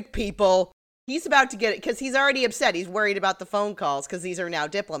specific, people. He's about to get it, because he's already upset. He's worried about the phone calls, because these are now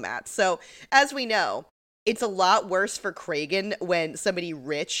diplomats. So, as we know, it's a lot worse for Cragen when somebody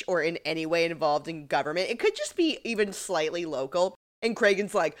rich or in any way involved in government, it could just be even slightly local, and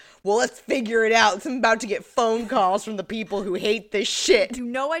Cragen's like, well, let's figure it out. I'm about to get phone calls from the people who hate this shit. You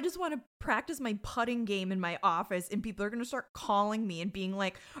know, I just want to practice my putting game in my office, and people are going to start calling me and being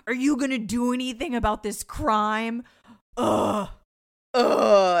like, are you going to do anything about this crime?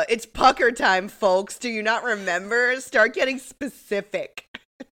 It's pucker time, folks. Do you not remember? Start getting specific.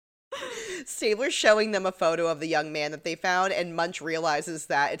 Stabler's showing them a photo of the young man that they found, and Munch realizes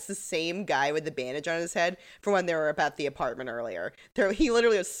that it's the same guy with the bandage on his head from when they were up at the apartment earlier. He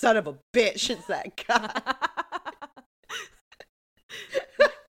literally a son of a bitch is that guy.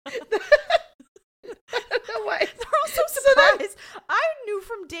 Why? They're all so surprised. I knew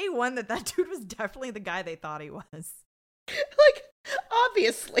from day one that dude was definitely the guy they thought he was. Like,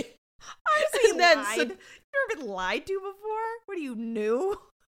 obviously. Honestly, And then lied. You ever been lied to before? What do you knew?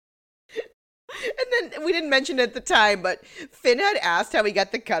 And then we didn't mention it at the time, but Finn had asked how he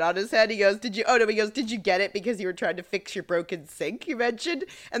got the cut on his head. He goes, did you get it because you were trying to fix your broken sink, you mentioned?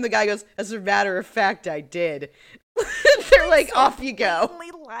 And the guy goes, as a matter of fact, I did. They're like, so off you go.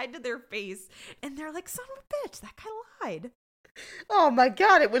 They lied to their face, and they're like, son of a bitch, that guy lied. Oh my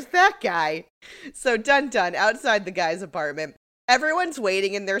god, it was that guy. So dun outside the guy's apartment. Everyone's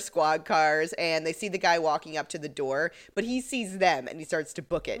waiting in their squad cars, and they see the guy walking up to the door, but he sees them, and he starts to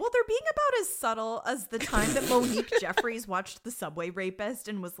book it. Well, they're being about as subtle as the time that Monique Jeffries watched The Subway Rapist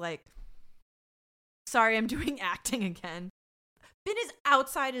and was like, sorry, I'm doing acting again. Finn is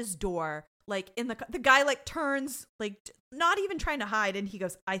outside his door, like, in the guy, like, turns, like, not even trying to hide, and he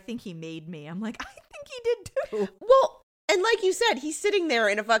goes, I think he made me. I'm like, I think he did too. Well, and like you said, he's sitting there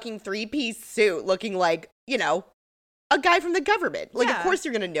in a fucking 3-piece suit looking like, you know, a guy from the government. Like, of Yeah. course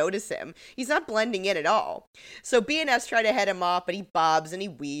you're going to notice him. He's not blending in at all. So BNS try to head him off, but he bobs and he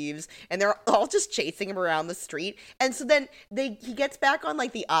weaves, and they're all just chasing him around the street. And so then he gets back on,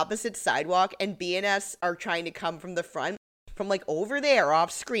 like, the opposite sidewalk, and BNS are trying to come from the front. From, like, over there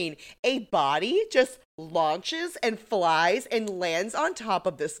off screen, a body just launches and flies and lands on top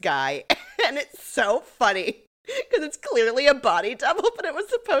of this guy. And it's so funny because it's clearly a body double, but it was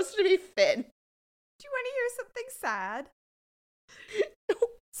supposed to be Finn. Do you want to hear something sad?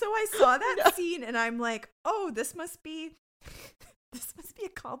 So I saw that scene and I'm like, oh, this must be a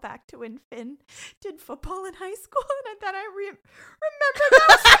callback to when Finn did football in high school. And then I remember that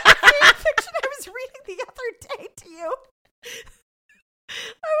was the fan fiction I was reading the other day to you.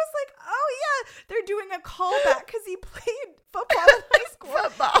 I was like, oh yeah, they're doing a callback because he played football in high school.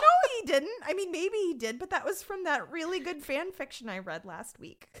 Football. No, he didn't. I mean, maybe he did, but that was from that really good fan fiction I read last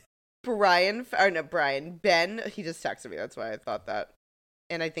week. Ben, he just texted me. That's why I thought that.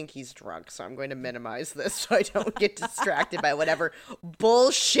 And I think he's drunk, so I'm going to minimize this so I don't get distracted by whatever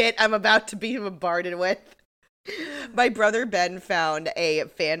bullshit I'm about to be bombarded with. My brother Ben found a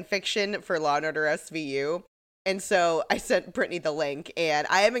fan fiction for Law & Order SVU. And so I sent Brittany the link, and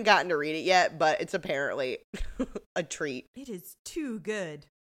I haven't gotten to read it yet, but it's apparently a treat. It is too good.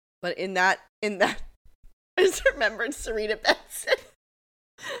 But in that, I just remembered Serena Benson.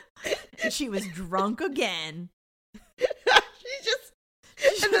 And she was drunk again.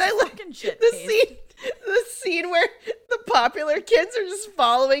 And then I look the scene where the popular kids are just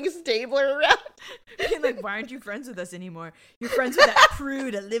following Stabler around. Being like, why aren't you friends with us anymore? You're friends with that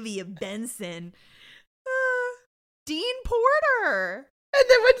prude Olivia Benson. Dean Porter. And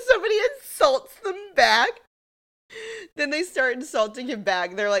then when somebody insults them back, then they start insulting him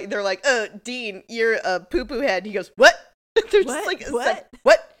back. They're like, oh, Dean, you're a poo-poo head. He goes, what? They're just like,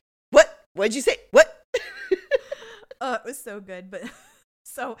 what'd you say? What? It was so good. But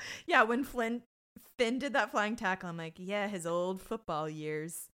so, yeah, when Finn did that flying tackle, I'm like, yeah, his old football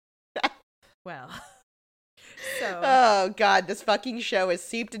years. Well, so. Oh, God, this fucking show is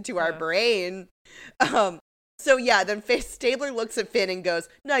seeped into our brain. So, yeah, then Stabler looks at Finn and goes,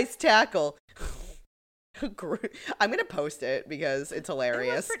 nice tackle. I'm going to post it because it's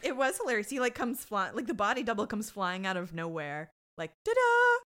hilarious. It was hilarious. He, like, comes flying, like, the body double comes flying out of nowhere. Like,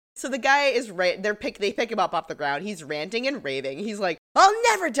 da-da! So the guy is they pick him up off the ground. He's ranting and raving. He's like, I'll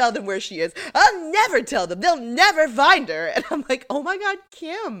never tell them where she is. I'll never tell them. They'll never find her. And I'm like, oh my God,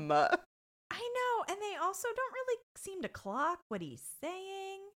 Kim. I know. And they also don't really seem to clock what he's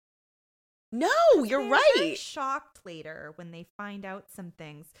saying. No, you're They're right. very shocked later when they find out some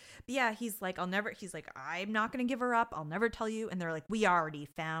things. But yeah, he's like, I'm not going to give her up. I'll never tell you. And they're like, we already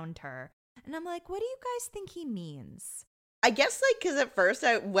found her. And I'm like, what do you guys think he means? I guess, like, because at first,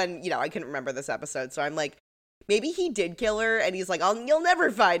 I couldn't remember this episode, so I'm like, maybe he did kill her, and he's like, you'll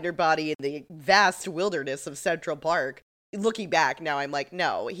never find her body in the vast wilderness of Central Park. Looking back, now I'm like,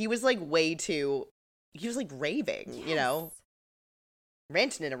 no, he was, like, he was, like, raving, Yes. you know?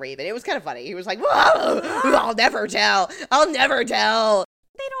 Ranting and raving. It was kind of funny. He was like, whoa, I'll never tell.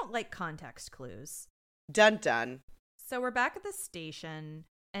 They don't like context clues. Dun dun. So we're back at the station,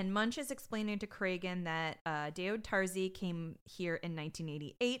 and Munch is explaining to Kragen that Daoud Tarzi came here in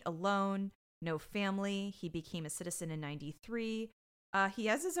 1988 alone, no family. He became a citizen in 93. He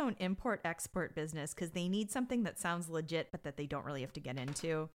has his own import-export business because they need something that sounds legit but that they don't really have to get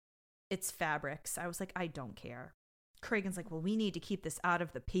into. It's fabrics. I was like, I don't care. Kragen's like, well, we need to keep this out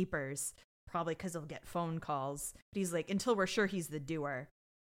of the papers, probably because he'll get phone calls. But he's like, until we're sure he's the doer.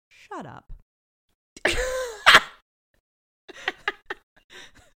 Shut up.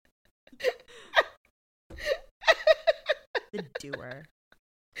 The doer.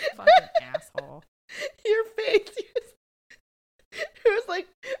 Fucking asshole. Your face. It was like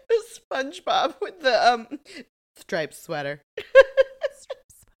a SpongeBob with the striped sweater.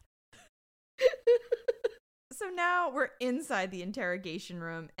 So now we're inside the interrogation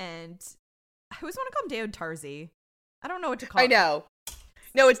room, and I always want to call him Daoud Tarzi. I don't know what to call him. I know.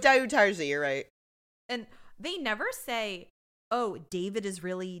 No, it's Daoud Tarzi, you're right. And they never say, oh, David is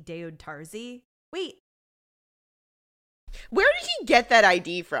really Daoud Tarzi. Wait. Where did he get that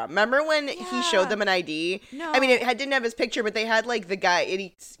ID from? Remember when he showed them an ID? No. I mean, didn't have his picture, but they had, like, the guy, and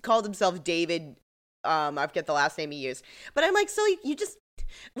he called himself David. I forget the last name he used. But I'm like, so you just,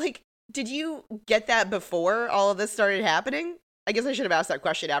 like, did you get that before all of this started happening? I guess I should have asked that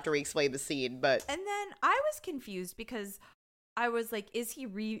question after we explained the scene, but. And then I was confused because I was like, is he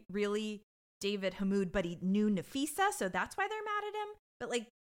really David Hamoud, but he knew Nafisa, so that's why they're mad at him? But, like,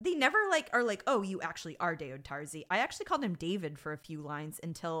 they never, like, are like, oh, you actually are Daoud Tarzi. I actually called him David for a few lines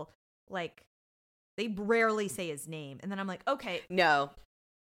until, like, They rarely say his name. And then I'm like, okay. No.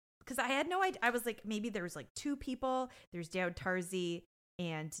 Because I had no idea. I was like, maybe there's like two people. There's Daoud Tarzi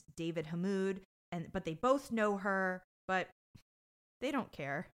and David Hamoud. But they both know her. But they don't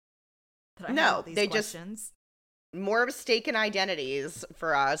care that I have all these questions. More mistaken identities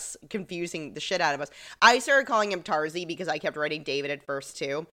for us, confusing the shit out of us. I started calling him Tarzi because I kept writing David at first,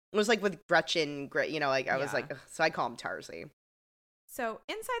 too. It was like with Gretchen, you know, like I was like, ugh, so I call him Tarzi. So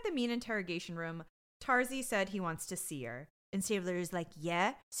inside the mean interrogation room, Tarzi said he wants to see her. And Stabler's like,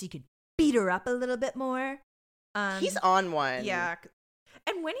 yeah, so you could beat her up a little bit more. He's on one. Yeah.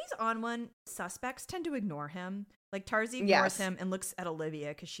 And when he's on one, suspects tend to ignore him. Like Tarzi ignores him and looks at Olivia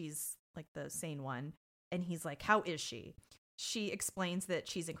because she's like the sane one. And he's like, how is she? She explains that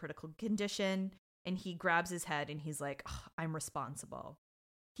she's in critical condition. And he grabs his head and he's like, I'm responsible.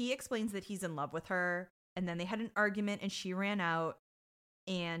 He explains that he's in love with her. And then they had an argument and she ran out.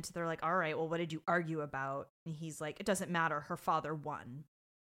 And they're like, all right, well, what did you argue about? And he's like, it doesn't matter. Her father won.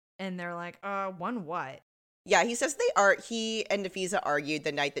 And they're like, won what? Yeah, he says he and Nafisa argued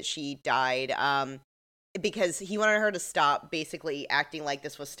the night that she died because he wanted her to stop basically acting like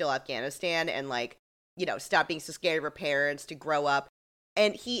this was still Afghanistan and like, you know, stop being so scared of her parents, to grow up.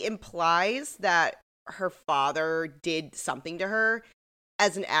 And he implies that her father did something to her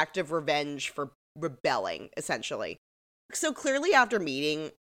as an act of revenge for rebelling, essentially. So clearly after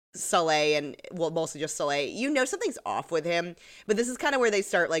meeting Soleil and, well, mostly just Soleil, you know something's off with him. But this is kind of where they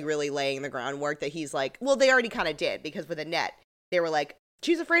start, like, really laying the groundwork that he's like, well, they already kind of did, because with Annette, they were like,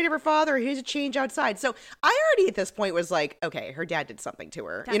 she's afraid of her father, here's a change outside. So I already at this point was like, okay, her dad did something to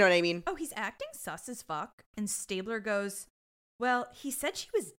her. You know what I mean? Oh, he's acting sus as fuck. And Stabler goes, well, he said she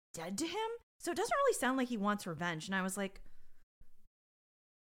was dead to him, so it doesn't really sound like he wants revenge. And I was like,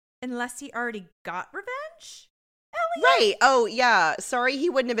 unless he already got revenge? Elliot? Right. Oh, yeah. Sorry he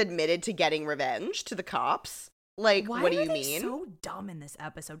wouldn't have admitted to getting revenge to the cops. Like, Why what do are you they mean? so dumb in this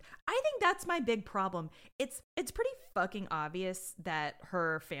episode? I think that's my big problem. It's pretty fucking obvious that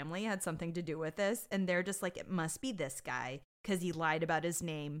her family had something to do with this, and they're just like, it must be this guy because he lied about his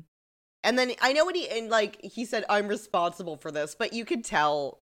name. And then I know he said, I'm responsible for this, but you could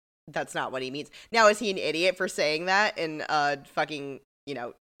tell that's not what he means. Now, is he an idiot for saying that in a fucking, you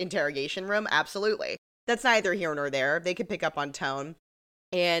know, interrogation room? Absolutely. That's neither here nor there. They could pick up on tone.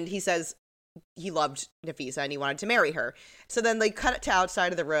 And he says he loved Nafisa and he wanted to marry her. So then they cut it to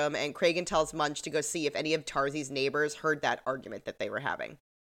outside of the room, and Cragen tells Munch to go see if any of Tarzi's neighbors heard that argument that they were having.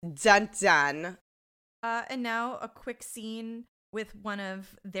 Dun dun. And now a quick scene with one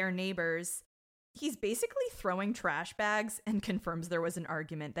of their neighbors. He's basically throwing trash bags and confirms there was an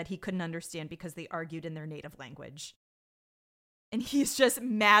argument that he couldn't understand because they argued in their native language. And he's just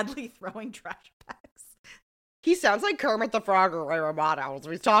madly throwing trash bags. He sounds like Kermit the Frog or Ray Romano.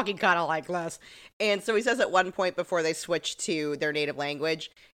 So he's talking kind of like this. And so he says at one point before they switch to their native language,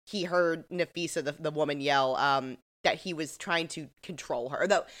 he heard Nafisa, the woman, yell that he was trying to control her.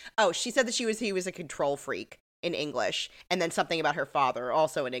 She said that he was a control freak in English, and then something about her father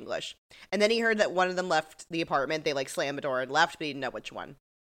also in English. And then he heard that one of them left the apartment. They like slammed the door and left, but he didn't know which one.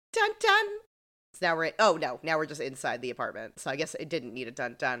 Dun dun. So now we're just inside the apartment. So I guess it didn't need a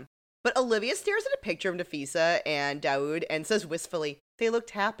dun dun. But Olivia stares at a picture of Nafisa and Daoud and says wistfully, they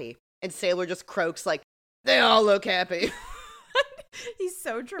looked happy. And Sailor just croaks like, they all look happy. He's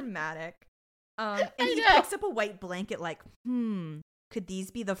so dramatic. And he picks up a white blanket like, could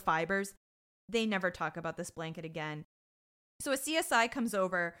these be the fibers? They never talk about this blanket again. So a CSI comes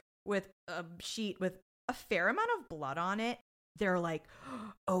over with a sheet with a fair amount of blood on it. They're like,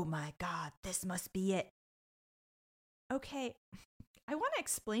 oh my God, this must be it. Okay, I want to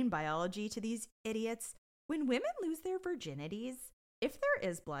explain biology to these idiots. When women lose their virginities, if there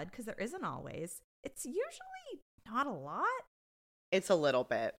is blood, because there isn't always, it's usually not a lot. It's a little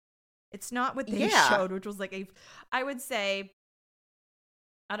bit. It's not what they showed, which was like I would say,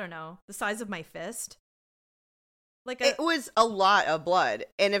 I don't know, the size of my fist. It was a lot of blood.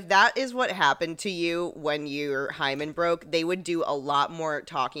 And if that is what happened to you when your hymen broke, they would do a lot more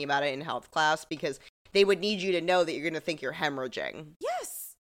talking about it in health class, because they would need you to know that you're going to think you're hemorrhaging.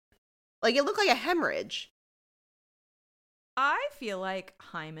 Yes. Like, it looked like a hemorrhage. I feel like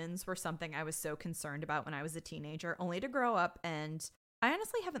hymens were something I was so concerned about when I was a teenager, only to grow up, and I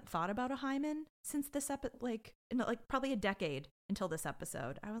honestly haven't thought about a hymen since this probably a decade until this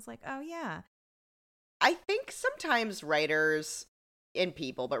episode. I was like, oh yeah. I think sometimes writers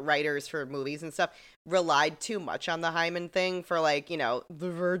writers for movies and stuff relied too much on the hymen thing for, like, you know,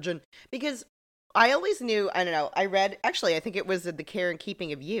 the virgin, because I always knew, I don't know, I read, actually, I think it was The Care and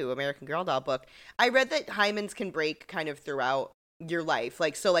Keeping of You, American Girl doll book. I read that hymens can break kind of throughout your life.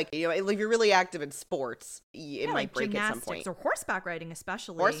 Like, so like, you know, if you're really active in sports, it Yeah, might like break at some gymnastics point. or horseback riding,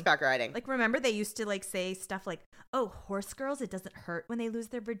 especially. Horseback riding. Like, remember they used to like say stuff like, "Oh, horse girls, it doesn't hurt when they lose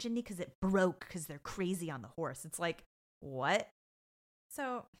their virginity because it broke because they're crazy on the horse." It's like, what?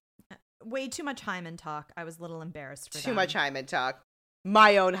 So, way too much hymen talk. I was a little embarrassed for Too them. much hymen talk.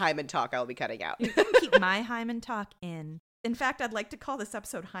 My own hymen talk I'll be cutting out. You can keep my hymen talk in. In fact, I'd like to call this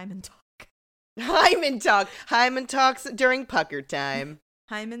episode Hymen Talk. Hymen talk. Hymen talks during pucker time.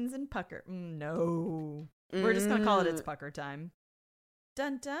 Hymens and pucker. No. We're just going to call it It's Pucker Time.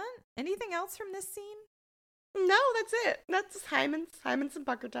 Dun dun. Anything else from this scene? No, that's it. That's Hymens and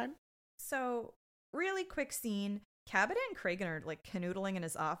pucker time. So, really quick scene. Cabot and Cragen are like canoodling in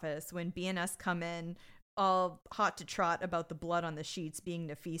his office when BNS come in all hot to trot about the blood on the sheets being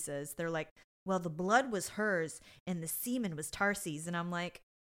Nafisa's. They're like, well, the blood was hers and the semen was Tarsi's. And I'm like,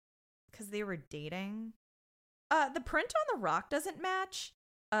 because they were dating? The print on the rock doesn't match.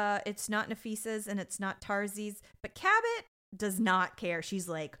 It's not Nafisa's and it's not Tarsi's. But Cabot does not care. She's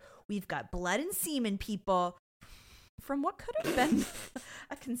like, we've got blood and semen, people. From what could have been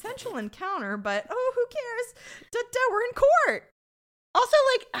a consensual encounter, but oh, who cares? We're in court. Also,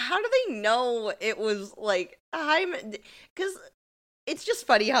 like, how do they know it was, like, hymen? Because it's just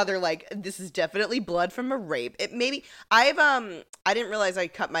funny how they're like, this is definitely blood from a rape. It maybe, I didn't realize I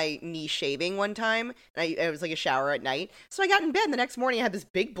cut my knee shaving one time. And it was, like, a shower at night. So I got in bed, and the next morning I had this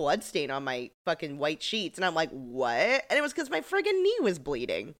big blood stain on my fucking white sheets. And I'm like, what? And it was because my friggin' knee was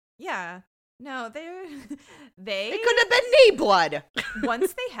bleeding. Yeah. No, they It couldn't have been knee blood.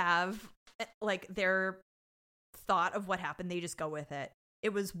 Once they have, like, their thought of what happened, they just go with it.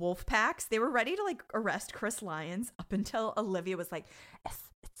 It was wolf packs. They were ready to like arrest Chris Lyons up until Olivia was like,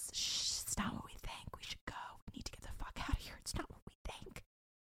 it's not what we think. We should go. We need to get the fuck out of here. It's not what we think.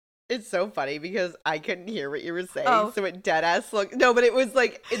 It's so funny because I couldn't hear what you were saying. Oh. So it dead ass looked. No, but it was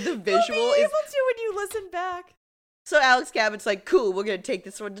like the visual You'll be is. able to when you listen back. So Alex Cabot's like, cool, we're gonna take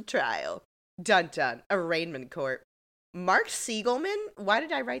this one to trial. Dun dun. Arraignment court. Mark Siegelman? Why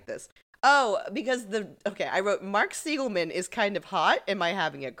did I write this? Oh, because I wrote Mark Siegelman is kind of hot. Am I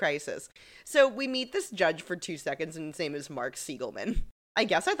having a crisis? So we meet this judge for 2 seconds and his name is Mark Siegelman. I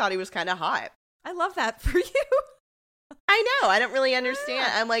guess I thought he was kind of hot. I love that for you. I know. I don't really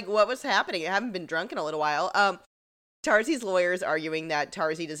understand. I'm like, what was happening? I haven't been drunk in a little while. Tarsi's lawyer is arguing that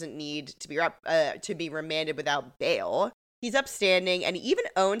Tarsi doesn't need to be remanded without bail. He's upstanding, and he even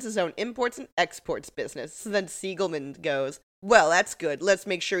owns his own imports and exports business. So then Siegelman goes, well, that's good. Let's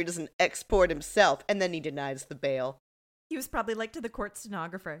make sure he doesn't export himself. And then he denies the bail. He was probably like to the court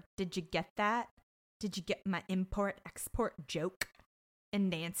stenographer, did you get that? Did you get my import-export joke?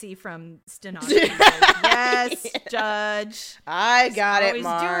 And Nancy from stenography says, yes, Judge. I got it, Always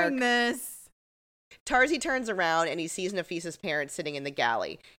Mark. doing this. Tarsi turns around and he sees Nafisa's parents sitting in the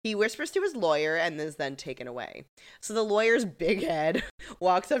galley. He whispers to his lawyer and is then taken away. So the lawyer's big head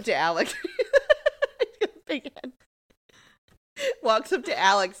walks up to Alex. Big head. Walks up to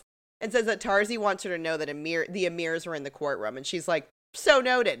Alex and says that Tarsi wants her to know that the Amirs were in the courtroom. And she's like, so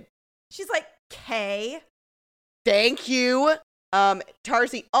noted. She's like, K. Thank you.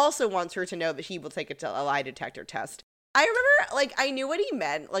 Tarsi also wants her to know that he will take a lie detector test. I remember, like, I knew what he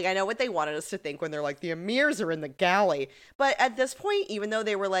meant. Like, I know what they wanted us to think when they're like, the Amirs are in the galley. But at this point, even though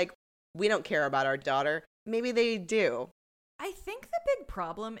they were like, we don't care about our daughter, maybe they do. I think the big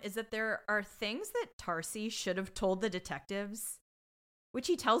problem is that there are things that Tarsi should have told the detectives, which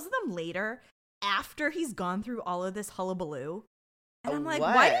he tells them later after he's gone through all of this hullabaloo. And I'm like,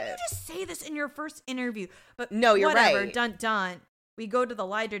 why didn't you just say this in your first interview? But no, you're whatever, right. Dun dun. We go to the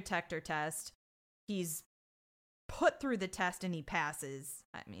lie detector test. He's put through the test and he passes.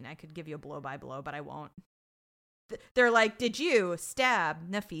 I mean, I could give you a blow by blow, but I won't. They're like, did you stab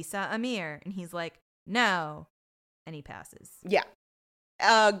Nafisa Amir? And he's like, no. And he passes. Yeah.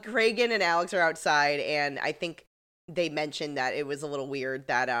 Cragen and Alex are outside, and I think they mentioned that it was a little weird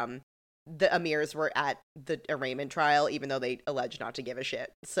that the Amirs were at the arraignment trial, even though they alleged not to give a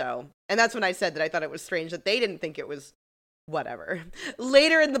shit. So, and that's when I said that I thought it was strange that they didn't think it was whatever.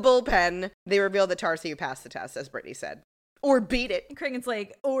 Later in the bullpen, they reveal that Tarsi passed the test, as Brittany said. Or beat it. And Cragen's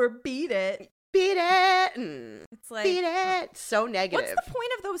like, or beat it. Beat it. It's like, beat it. So negative. what's the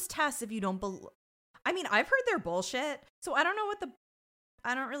point of those tests if you don't believe? I mean, I've heard they're bullshit, so I don't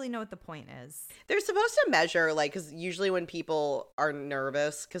really know what the point is. They're supposed to measure, like, because usually when people are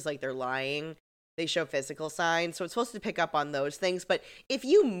nervous, because, like, they're lying, they show physical signs. So it's supposed to pick up on those things. But if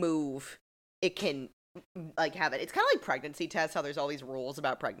you move, it can, like, have it. It's kind of like pregnancy tests, how there's all these rules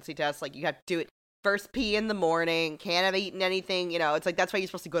about pregnancy tests. Like, you have to do it first pee in the morning, can't have eaten anything. You know, it's like, that's why you're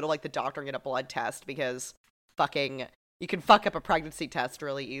supposed to go to, like, the doctor and get a blood test because fucking You can fuck up a pregnancy test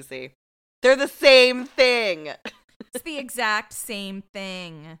really easy. They're the same thing. It's the exact same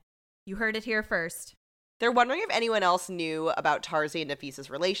thing. You heard it here first. They're wondering if anyone else knew about Tarzi and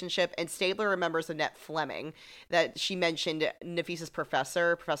Nafisa's relationship, and Stabler remembers Annette Fleming, that she mentioned Nafisa's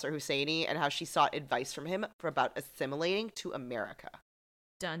professor, Professor Husseini, and how she sought advice from him about assimilating to America.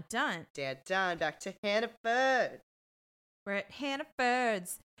 Dun dun. Dun, back to Hannaford. We're at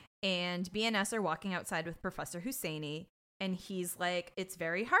Hannaford's, and BNS are walking outside with Professor Husseini, and he's like, it's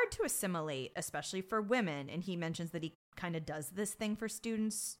very hard to assimilate, especially for women, and he mentions that he kind of does this thing for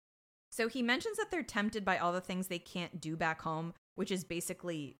students. So he mentions that they're tempted by all the things they can't do back home, which is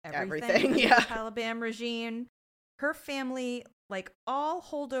basically everything under yeah. the Taliban regime. Her family, like all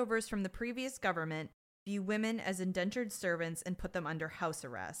holdovers from the previous government, view women as indentured servants and put them under house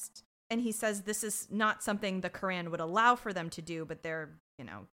arrest. And he says this is not something the Quran would allow for them to do, but they're,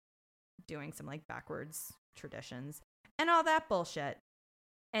 doing some like backwards traditions and all that bullshit.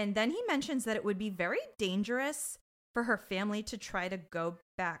 And then he mentions that it would be very dangerous for her family to try to go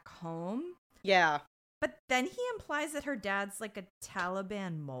back home. Yeah. But then he implies that her dad's like a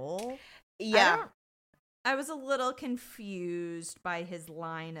Taliban mole. Yeah. I was a little confused by his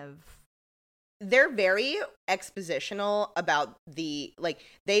line of... They're very expositional about they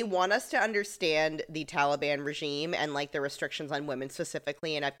want us to understand the Taliban regime and like the restrictions on women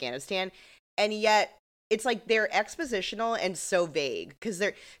specifically in Afghanistan. And yet it's like they're expositional and so vague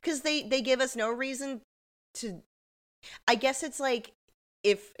because they give us no reason to... I guess it's like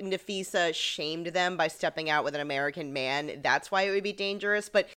if Nafisa shamed them by stepping out with an American man, that's why it would be dangerous.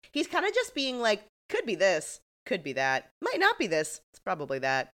 But he's kind of just being like, could be this, could be that, might not be this, it's probably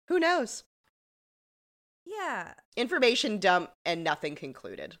that. Who knows? Yeah. Information dump and nothing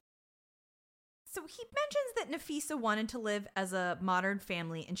concluded. So he mentions that Nafisa wanted to live as a modern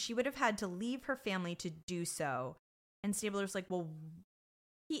family and she would have had to leave her family to do so. And Stabler's like, well,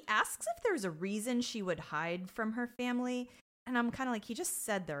 he asks if there's a reason she would hide from her family. And I'm kind of like, he just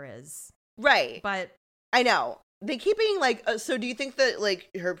said there is. Right. But I know. They keep being like, so do you think that like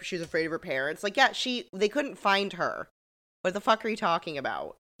she's afraid of her parents? Like, yeah, they couldn't find her. What the fuck are you talking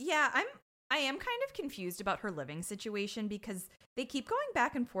about? Yeah, I am kind of confused about her living situation because they keep going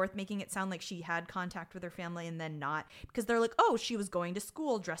back and forth, making it sound like she had contact with her family and then not. Because they're like, oh, she was going to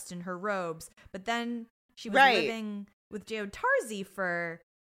school dressed in her robes. But then she was living with Jayod Tarzi for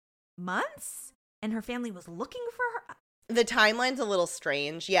months and her family was looking for her. The timeline's a little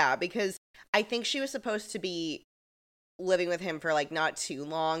strange, yeah, because I think she was supposed to be living with him for like not too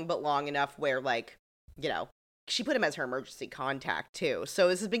long, but long enough where like, she put him as her emergency contact too. So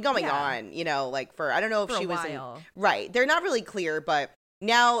this has been going on, like for, I don't know if she was right. They're not really clear, but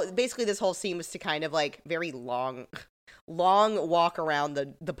now basically this whole scene was to kind of like very long walk around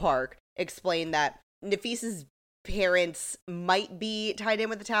the park, explain that Nafisa's parents might be tied in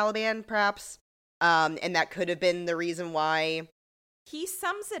with the Taliban, perhaps. And that could have been the reason why. He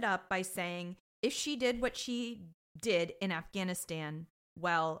sums it up by saying, if she did what she did in Afghanistan,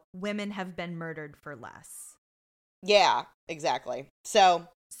 well, women have been murdered for less. Yeah, exactly. So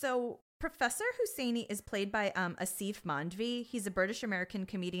Professor Husseini is played by Asif Mandvi. He's a British-American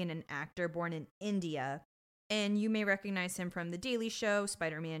comedian and actor born in India. And you may recognize him from The Daily Show,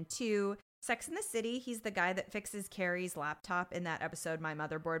 Spider-Man 2, Sex and the City. He's the guy that fixes Carrie's laptop in that episode, My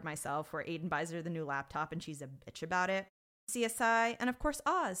Motherboard Myself, where Aiden buys her the new laptop and she's a bitch about it. CSI, and of course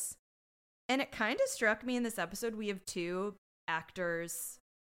Oz. And it kind of struck me in this episode, we have two actors,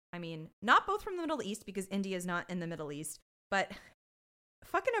 I mean, not both from the Middle East because India is not in the Middle East, but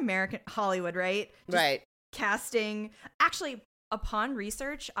fucking American Hollywood, right? Right. Casting. Actually, upon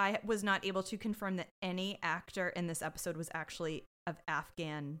research, I was not able to confirm that any actor in this episode was actually of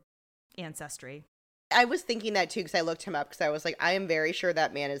Afghan ancestry. I was thinking that too because I looked him up because I was like, I am very sure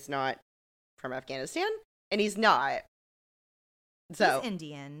that man is not from Afghanistan, and he's not. So he's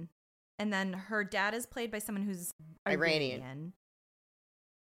Indian. And then her dad is played by someone who's Iranian.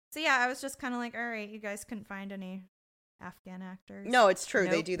 So yeah, I was just kind of like, all right, you guys couldn't find any Afghan actors. No, it's true.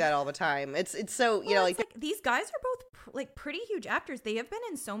 Nope. They do that all the time. It's so, like these guys are both like pretty huge actors. They have been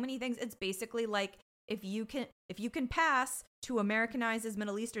in so many things. It's basically like if you can pass to Americanize as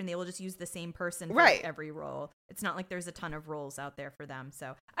Middle Eastern, they will just use the same person for every role. It's not like there's a ton of roles out there for them.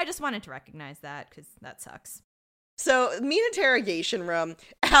 So I just wanted to recognize that because that sucks. So, mean interrogation room.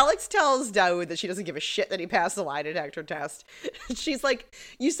 Alex tells Dawood that she doesn't give a shit that he passed the lie detector test. She's like,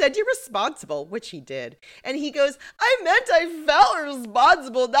 you said you're responsible, which he did. And he goes, I meant I felt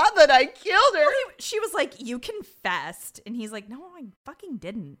responsible, not that I killed her. She was like, you confessed. And he's like, no, I fucking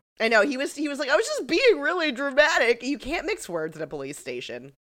didn't. I know. He was like, I was just being really dramatic. You can't mix words at a police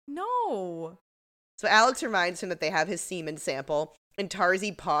station. No. So Alex reminds him that they have his semen sample, and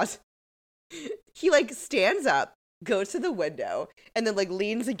Tarzi paws. He, like, stands up, goes to the window, and then, like,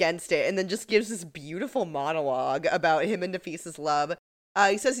 leans against it, and then just gives this beautiful monologue about him and Nafisa's love.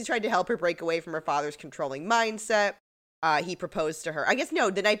 He says he tried to help her break away from her father's controlling mindset. He proposed to her. I guess, no,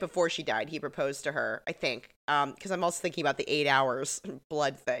 the night before she died, he proposed to her, I think. Because I'm also thinking about the 8 hours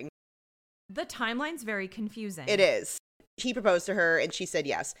blood thing. The timeline's very confusing. It is. He proposed to her, and she said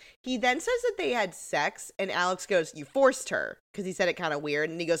yes. He then says that they had sex, and Alex goes, "You forced her," because he said it kind of weird,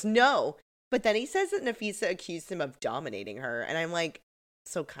 and he goes, "No." But then he says that Nafisa accused him of dominating her, and I'm like,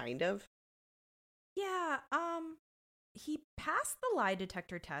 so kind of? Yeah, he passed the lie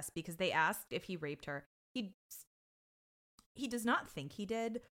detector test because they asked if he raped her. He does not think he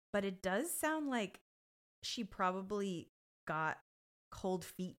did, but it does sound like she probably got cold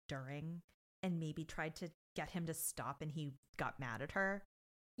feet during and maybe tried to get him to stop, and he got mad at her.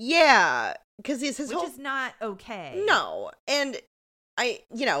 Yeah, because his which whole... is not okay. No, and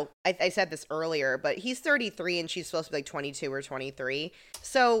I said this earlier, but he's 33 and she's supposed to be like 22 or 23.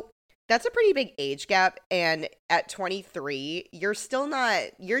 So that's a pretty big age gap. And at 23, you're still not,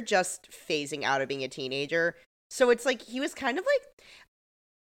 you're just phasing out of being a teenager. So it's like, he was kind of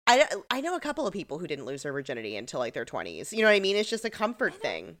like, I know a couple of people who didn't lose their virginity until like their 20s. You know what I mean? It's just a comfort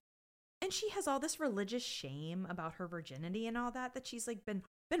thing. And she has all this religious shame about her virginity and all that she's like been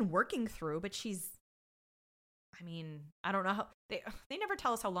working through, but I mean, I don't know how they never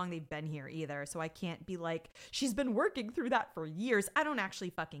tell us how long they've been here either, so I can't be like, she's been working through that for years. I don't actually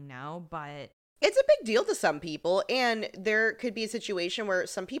fucking know, but it's a big deal to some people, and there could be a situation where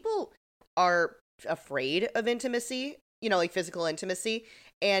some people are afraid of intimacy, like physical intimacy,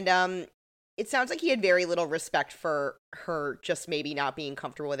 and it sounds like he had very little respect for her just maybe not being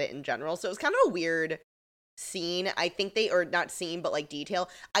comfortable with it in general. So it was kind of a weird scene. I think or not scene, but like detail.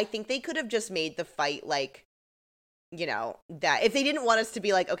 I think they could have just made the fight like, that if they didn't want us to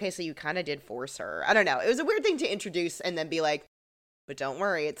be like, okay, so you kind of did force her. I don't know. It was a weird thing to introduce and then be like, but don't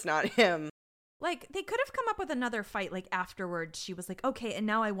worry, it's not him. Like, they could have come up with another fight, like, afterwards. She was like, okay, and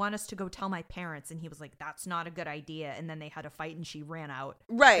now I want us to go tell my parents. And he was like, that's not a good idea. And then they had a fight and she ran out.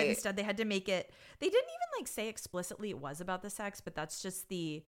 Right. But instead, they had to make it, they didn't even, like, say explicitly it was about the sex, but that's just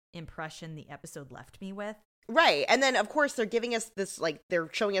the impression the episode left me with. Right. And then, of course, they're giving us this, like, they're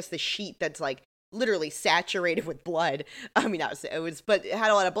showing us the sheet that's, like, literally saturated with blood. I mean, but it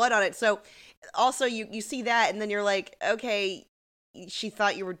had a lot of blood on it. So, also, you see that, and then you're like, okay, she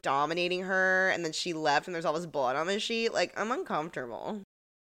thought you were dominating her, and then she left, and there's all this blood on the sheet. Like, I'm uncomfortable.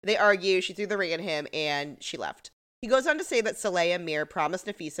 They argue, she threw the ring at him, and she left. He goes on to say that Saleha Mir promised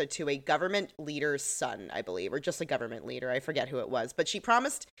Nafisa to a government leader's son, I believe, or just a government leader. I forget who it was. But he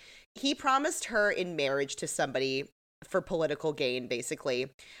promised her in marriage to somebody for political gain,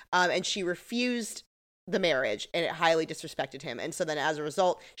 basically. And she refused the marriage, and it highly disrespected him. And so then as a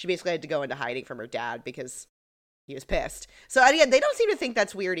result, she basically had to go into hiding from her dad because he was pissed. So again, they don't seem to think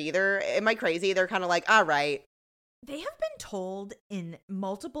that's weird either. Am I crazy? They're kind of like, all right. They have been told in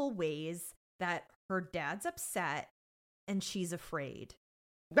multiple ways that her dad's upset and she's afraid.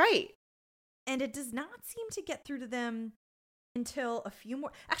 Right. And it does not seem to get through to them until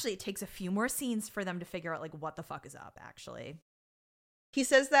it takes a few more scenes for them to figure out, like, what the fuck is up, actually. He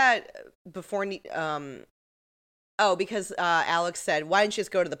says that before, because Alex said, why didn't you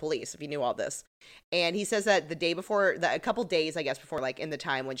just go to the police if you knew all this? And he says that the day before, a couple days, I guess, before, like, in the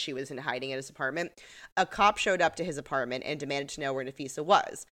time when she was in hiding at his apartment, a cop showed up to his apartment and demanded to know where Nafisa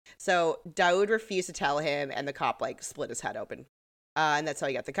was. So Daoud refused to tell him, and the cop, like, split his head open. And that's how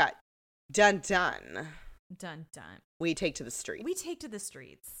he got the cut. Dun, dun. Dun, dun. We take to the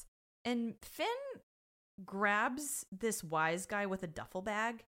streets. And Finn grabs this wise guy with a duffel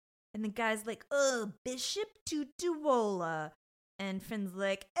bag. And the guy's like, oh, Bishop Tutuola. And Finn's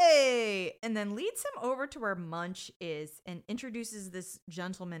like, hey. And then leads him over to where Munch is and introduces this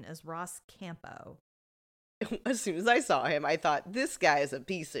gentleman as Ross Campo. As soon as I saw him, I thought, this guy is a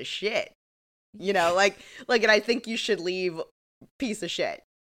piece of shit. And I think you should leave piece of shit.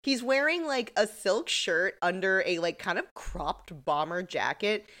 He's wearing, like, a silk shirt under a, like, kind of cropped bomber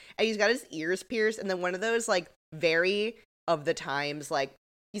jacket. And he's got his ears pierced. And then one of those, like, very of the times, like,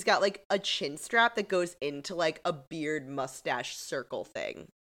 he's got, like, a chin strap that goes into, like, a beard mustache circle thing.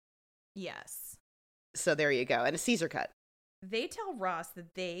 Yes. So there you go. And a Caesar cut. They tell Ross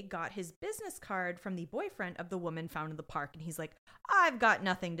that they got his business card from the boyfriend of the woman found in the park. And he's like, I've got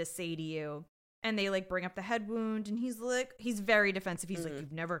nothing to say to you. And they, like, bring up the head wound. And he's like, he's very defensive. He's like,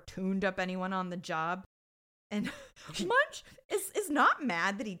 you've never tuned up anyone on the job. And Munch is not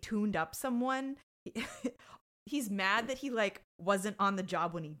mad that he tuned up someone. he's mad that he like wasn't on the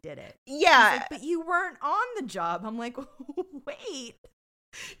job when he did it. Yeah. He's like, but you weren't on the job. I'm like, wait,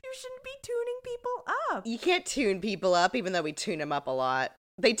 you shouldn't be tuning people up. You can't tune people up, even though we tune them up a lot.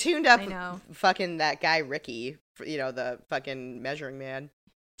 They tuned up I know. fucking that guy Ricky, the fucking measuring man.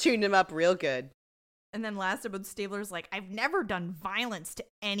 Tuned him up real good. And then last episode, Stabler's like, I've never done violence to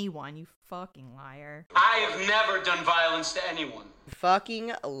anyone, you fucking liar. I have never done violence to anyone.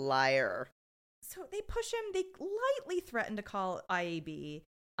 Fucking liar. So they push him, they lightly threaten to call IAB.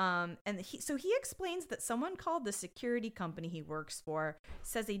 And he explains that someone called the security company he works for,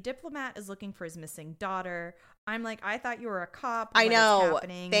 says a diplomat is looking for his missing daughter. I'm like, I thought you were a cop. I What is know.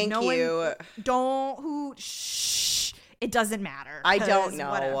 happening? Thank you. Shh. It doesn't matter. I don't 'cause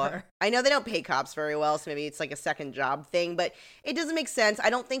know. whatever. I know they don't pay cops very well, so maybe it's like a second job thing, but it doesn't make sense. I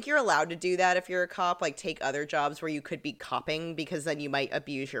don't think you're allowed to do that if you're a cop, like take other jobs where you could be copping, because then you might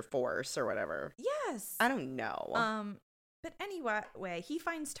abuse your force or whatever. Yes. I don't know. But anyway, he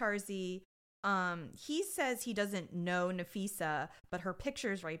finds Tarzi. He says he doesn't know Nafisa, but her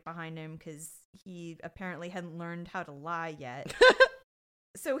picture's right behind him because he apparently hadn't learned how to lie yet.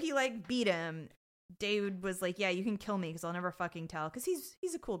 So he like beat him. David was like, yeah, you can kill me because I'll never fucking tell, because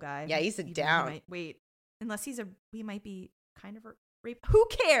he's a cool guy. Yeah, he's a Even down. Unless he might be kind of a rape. Who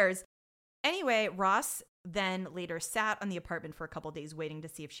cares? Anyway, Ross then later sat on the apartment for a couple days waiting to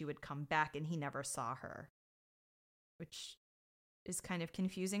see if she would come back, and he never saw her, which is kind of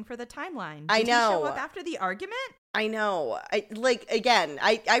confusing for the timeline. I Did he know. show up after the argument? I know. I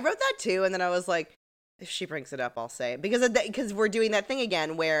wrote that too, and then I was like, if she brings it up, I'll say it. Because we're doing that thing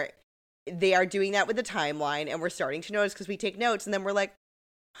again where they are doing that with the timeline, and we're starting to notice because we take notes, and then we're like,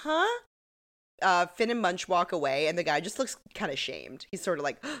 huh? Finn and Munch walk away, and the guy just looks kind of shamed. He's sort of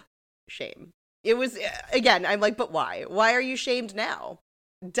like, shame. It was, again, I'm like, but why? Why are you shamed now?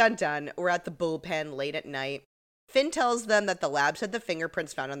 Dun dun. We're at the bullpen late at night. Finn tells them that the labs had the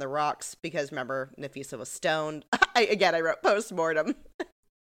fingerprints found on the rocks because, remember, Nafisa was stoned. I wrote post-mortem.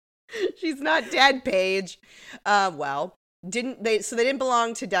 She's not dead, Paige. So they didn't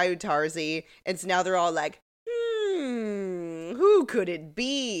belong to Daoud Tarzi, and so now they're all like, who could it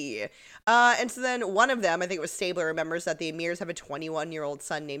be? And so then one of them, I think it was Stabler, remembers that the Amirs have a 21-year-old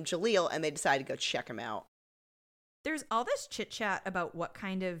son named Jaleel, and they decide to go check him out. There's all this chit-chat about what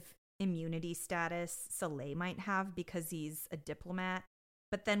kind of immunity status Soleil might have because he's a diplomat.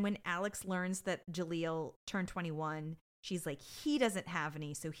 But then when Alex learns that Jaleel turned 21, she's like, he doesn't have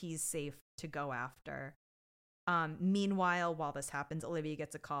any, so he's safe to go after. Meanwhile, while this happens, Olivia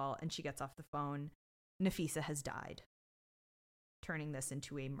gets a call and she gets off the phone. Nafisa has died, turning this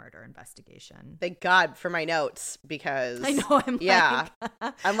into a murder investigation. Thank God for my notes, because I know,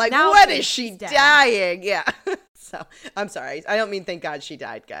 I'm like, now what Faith's is she dead. dying? Yeah. So I'm sorry. I don't mean thank God she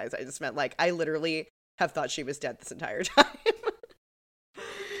died, guys. I just meant like I literally have thought she was dead this entire time.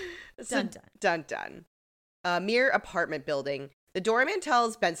 Dun. Mere apartment building. The doorman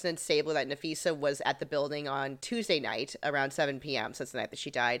tells Benson and Stabler that Nafisa was at the building on Tuesday night around 7 p.m. since the night that she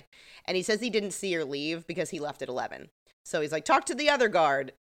died. And he says he didn't see her leave because he left at 11. So he's like, talk to the other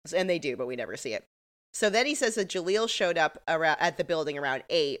guard. And they do, but we never see it. So then he says that Jaleel showed up at the building around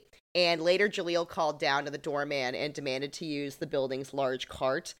 8. And later Jaleel called down to the doorman and demanded to use the building's large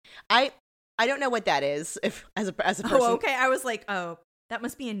cart. I don't know what that is as a person. Oh, okay. I was like, oh, that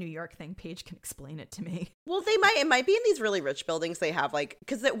must be a New York thing. Paige can explain it to me. Well, it might be in these really rich buildings. They have like,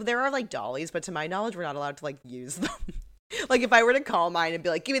 because there are like dollies, but to my knowledge, we're not allowed to like use them. Like if I were to call mine and be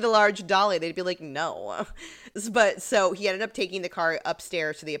like, give me the large dolly, they'd be like, no. But so he ended up taking the car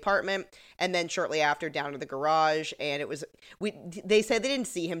upstairs to the apartment, and then shortly after down to the garage. And they said they didn't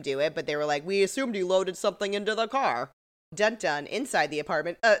see him do it, but they were like, we assumed he loaded something into the car. Dun dun. Inside the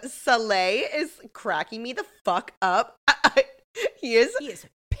apartment, Soleil is cracking me the fuck up. He is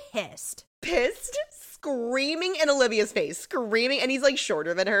pissed, screaming in Olivia's face, screaming, and he's like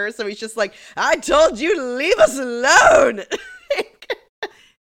shorter than her, so he's just like, I told you to leave us alone.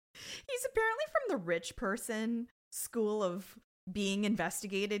 He's apparently from the rich person school of being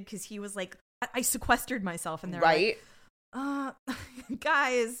investigated, because he was like, I sequestered myself, and they're right? Like,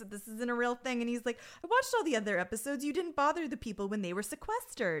 guys, this isn't a real thing. And he's like, I watched all the other episodes. You didn't bother the people when they were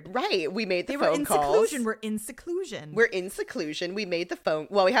sequestered. Right. We made the they phone were in calls. Seclusion. We're in seclusion. We're in seclusion. We made the phone.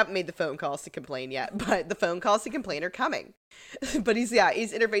 Well, we haven't made the phone calls to complain yet, but the phone calls to complain are coming. But he's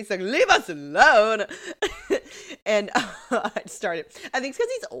interfacing like, leave us alone. And I started. I think it's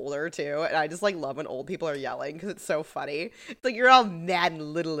because he's older too, and I just like love when old people are yelling because it's so funny. It's like you're all mad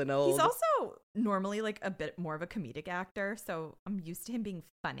and little and old. He's also normally like a bit more of a comedic actor, so I'm used to him being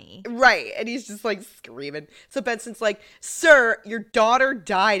funny. Right. And he's just like screaming. So Benson's like, sir, your daughter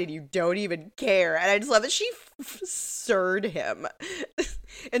died and you don't even care. And I just love that she sirred him.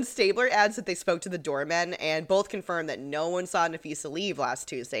 And Stabler adds that they spoke to the doormen and both confirmed that no one saw Nafisa leave last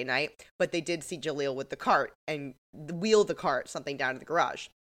Tuesday night, but they did see Jaleel with the cart and wheel the cart something down to the garage.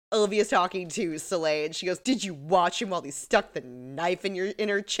 Olivia's talking to Soleil, and she goes, did you watch him while he stuck the knife in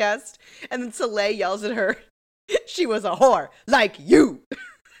her chest? And then Soleil yells at her, she was a whore, like you!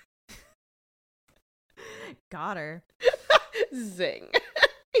 Got her. Zing.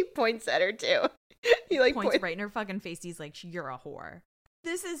 He points at her, too. He, like, Points right in her fucking face. He's like, you're a whore.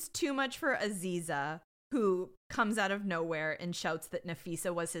 This is too much for Aziza, who comes out of nowhere and shouts that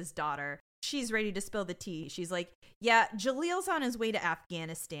Nafisa was his daughter. She's ready to spill the tea. She's like, yeah, Jaleel's on his way to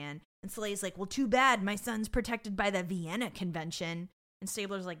Afghanistan. And Soleil's like, well, too bad. My son's protected by the Vienna Convention. And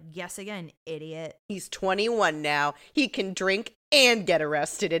Stabler's like, yes again, idiot. He's 21 now. He can drink and get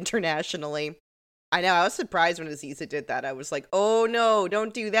arrested internationally. I know. I was surprised when Aziza did that. I was like, oh, no,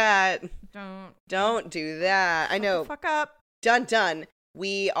 don't do that. Don't do that. I know. Fuck up. Done.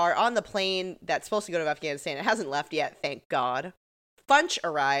 We are on the plane that's supposed to go to Afghanistan. It hasn't left yet, thank God. Funch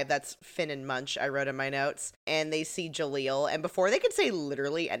arrive, that's Finn and Munch, I wrote in my notes, and they see Jaleel, and before they could say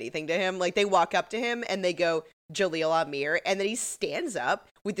literally anything to him, like, they walk up to him, and they go, Jaleel Amir, and then he stands up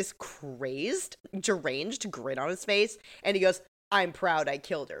with this crazed, deranged grin on his face, and he goes, I'm proud I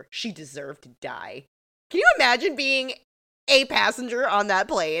killed her. She deserved to die. Can you imagine being a passenger on that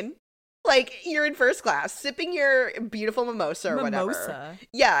plane? Like, you're in first class, sipping your beautiful mimosa or whatever.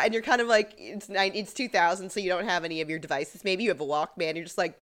 Yeah, and you're kind of like, it's 2000, so you don't have any of your devices. Maybe you have a Walkman, you're just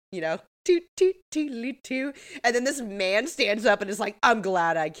like, you know, toot, toot, toot, toot. And then this man stands up and is like, I'm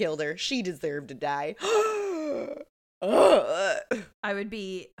glad I killed her. She deserved to die. I would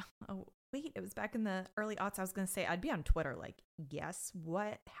be, oh, wait, it was back in the early aughts. I was going to say, I'd be on Twitter like, yes,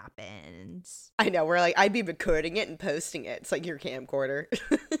 what happened? I know, we're like, I'd be recording it and posting it. It's like your camcorder.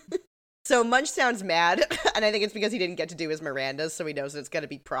 So Munch sounds mad, and I think it's because he didn't get to do his Mirandas, so he knows that it's going to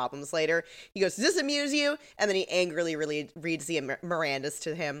be problems later. He goes, does this amuse you? And then he angrily reads the Mirandas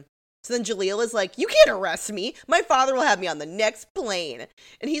to him. So then Jaleel is like, you can't arrest me. My father will have me on the next plane.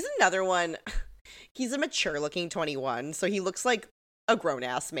 And he's another one. He's a mature-looking 21, so he looks like a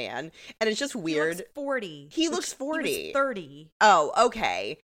grown-ass man. And it's just weird. He looks 40. He looks 40. He was 30. Oh,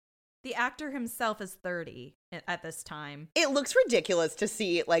 okay. The actor himself is 30 at this time. It looks ridiculous to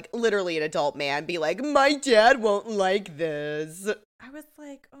see, like, literally an adult man be like, my dad won't like this. I was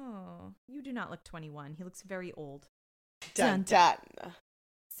like, oh, you do not look 21. He looks very old. Dun.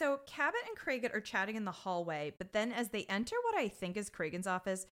 So Cabot and Cragen are chatting in the hallway, but then as they enter what I think is Cragen's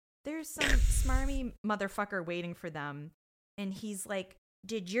office, there's some smarmy motherfucker waiting for them. And he's like,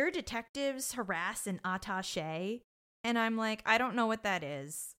 did your detectives harass an attaché? And I'm like, I don't know what that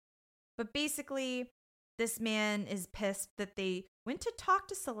is. But basically, this man is pissed that they went to talk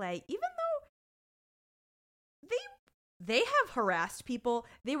to Soleil, even though they have harassed people.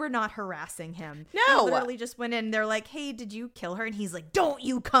 They were not harassing him. No. They literally just went in. They're like, hey, did you kill her? And he's like, don't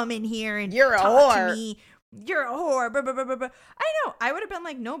you come in here and You're a talk whore. to me. You're a whore. Blah, blah, blah, blah, blah. I know. I would have been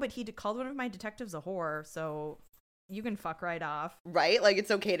like, no, but he called one of my detectives a whore, so you can fuck right off. Right? Like, it's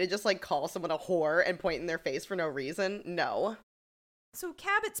okay to just, like, call someone a whore and point in their face for no reason? No. So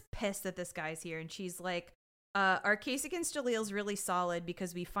Cabot's pissed that this guy's here, and she's like, our case against Jaleel's really solid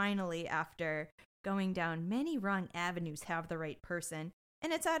because we finally, after going down many wrong avenues, have the right person,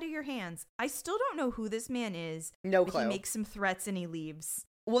 and it's out of your hands. I still don't know who this man is. No but clue. He makes some threats and he leaves.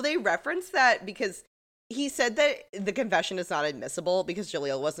 Well, they reference that because he said that the confession is not admissible because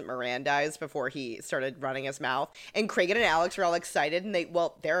Jaleel wasn't Mirandized before he started running his mouth. And Cragen and Alex are all excited, and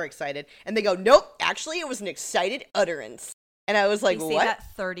they're excited, and they go, nope, actually it was an excited utterance. And I was like, they say what?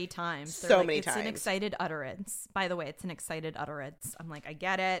 that 30 times. They're So like, many it's times. an excited utterance. By the way, it's an excited utterance. I'm like, I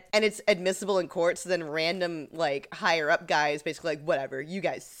get it. And it's admissible in court, so then random, like, higher-up guys basically like, whatever, you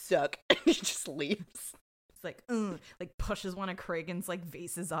guys suck. And he just leaves. It's like pushes one of Cragen's, like,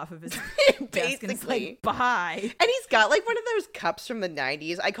 vases off of his desk and it's Basically. like, bye. And he's got, like, one of those cups from the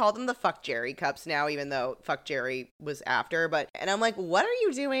 90s. I call them the Fuck Jerry cups now, even though Fuck Jerry was after. And I'm like, what are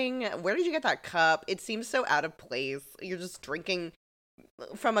you doing? Where did you get that cup? It seems so out of place. You're just drinking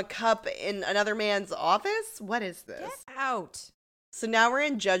from a cup in another man's office? What is this? Get out. So now we're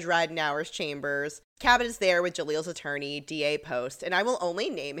in Judge Ridenhour's chambers. Cabot is there with Jaleel's attorney, D.A. Post, and I will only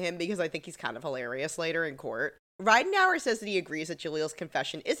name him because I think he's kind of hilarious later in court. Ridenhour says that he agrees that Jaleel's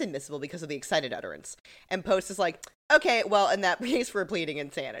confession is admissible because of the excited utterance. And Post is like, okay, well, in that case, we're pleading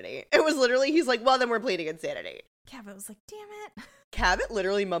insanity. It was literally, he's like, well, then we're pleading insanity. Cabot was like, damn it. Cabot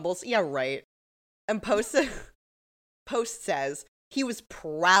literally mumbles, yeah, right. And Post says he was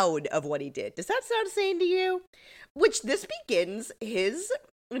proud of what he did. Does that sound sane to you? Which this begins his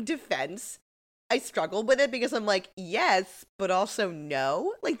defense. I struggled with it because I'm like, yes, but also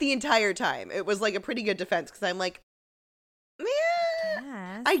no. Like the entire time. It was like a pretty good defense because I'm like,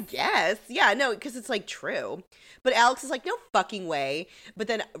 I guess. Yeah, no, because it's like true. But Alex is like, no fucking way. But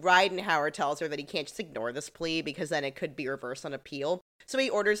then Ridenhour tells her that he can't just ignore this plea because then it could be reversed on appeal. So he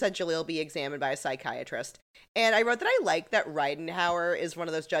orders that Jaleel be examined by a psychiatrist. And I wrote that I like that Ridenhour is one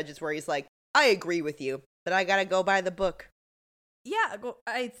of those judges where he's like, I agree with you, but I gotta go by the book. Yeah, well,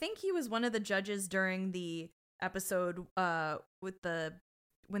 I think he was one of the judges during the episode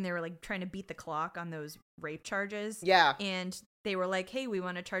when they were like trying to beat the clock on those rape charges. Yeah. And they were like, hey, we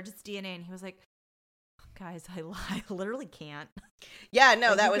want to charge its DNA. And he was like, guys, I literally can't. Yeah, no,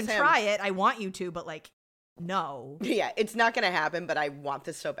 like, that you was can him. try it. I want you to, but like, no. Yeah, it's not gonna happen, but I want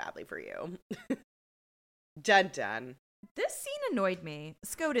this so badly for you. Dun dun. This scene annoyed me.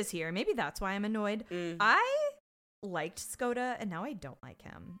 Skoda's here. Maybe that's why I'm annoyed. I liked Skoda, and now I don't like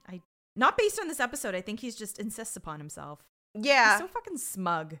him. Not based on this episode. I think he's just insists upon himself. Yeah. He's so fucking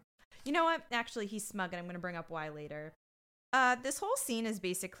smug. You know what? Actually, he's smug, and I'm going to bring up why later. This whole scene is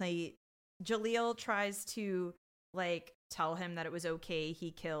basically Jaleel tries to, like, tell him that it was okay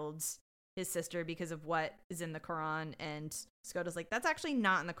he killed his sister because of what is in the Quran, and Skoda's like, that's actually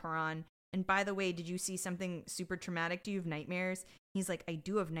not in the Quran. And by the way, did you see something super traumatic? Do you have nightmares? He's like, I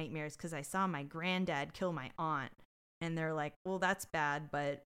do have nightmares because I saw my granddad kill my aunt. And they're like, well, that's bad,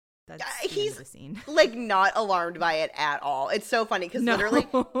 but that's the end of the scene. Like, not alarmed by it at all. It's so funny because literally,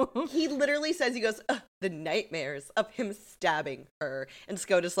 he literally says, he goes, the nightmares of him stabbing her. And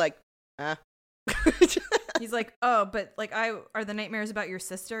Skoda's like, He's like, oh, but like, are the nightmares about your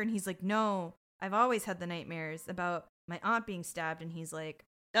sister? And he's like, no, I've always had the nightmares about my aunt being stabbed. And he's like,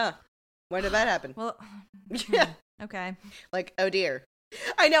 when did that happen? Well, yeah. Okay. Like, oh dear.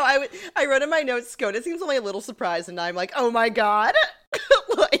 I know, I wrote in my notes, Skoda seems only a little surprised, and I'm like, oh my god.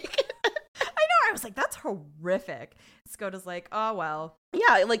 Like, I know, I was like, that's horrific. Skoda's like, oh well.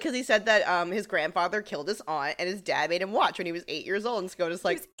 Yeah, like, because he said that his grandfather killed his aunt, and his dad made him watch when he was 8 years old, and Skoda's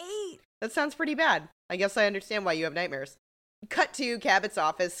like, he was 8. That sounds pretty bad. I guess I understand why you have nightmares. Cut to Cabot's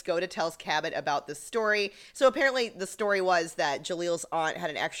office. Skoda tells Cabot about this story. So apparently the story was that Jaleel's aunt had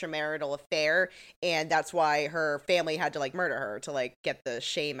an extramarital affair, and that's why her family had to, like, murder her to, like, get the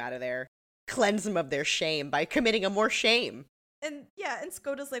shame out of there. Cleanse them of their shame by committing a more shame. And yeah, and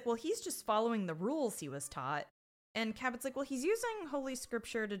Skoda's like, well, he's just following the rules he was taught. And Cabot's like, well, he's using holy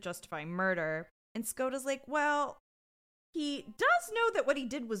scripture to justify murder. And Skoda's like, well, he does know that what he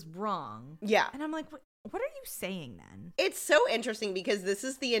did was wrong. Yeah. And I'm like, what are you saying then? It's so interesting because this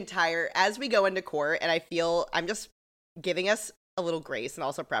is the entire, as we go into court, and I feel I'm just giving us a little grace and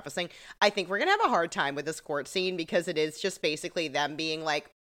also prefacing, I think we're going to have a hard time with this court scene because it is just basically them being like,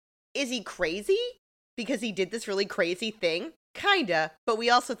 is he crazy? Because he did this really crazy thing? Kinda, but we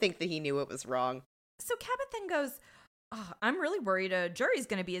also think that he knew it was wrong. So Cabot then goes, oh, I'm really worried a jury's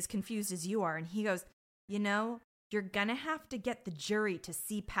going to be as confused as you are. And he goes, you know, you're going to have to get the jury to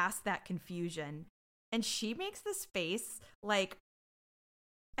see past that confusion. And she makes this face like,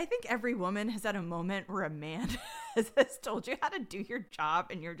 I think every woman has had a moment where a man has told you how to do your job.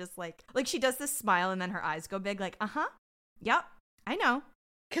 And you're just like she does this smile and then her eyes go big like, yep, I know.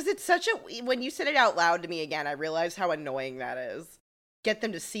 Because it's such a, when you said it out loud to me again, I realized how annoying that is. Get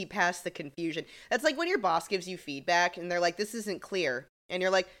them to see past the confusion. That's like when your boss gives you feedback and they're like, this isn't clear. And you're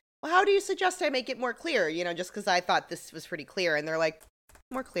like, well, how do you suggest I make it more clear? You know, just because I thought this was pretty clear. And they're like,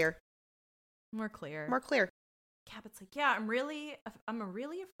 more clear. More clear. More clear. Cabot's like, yeah, I'm really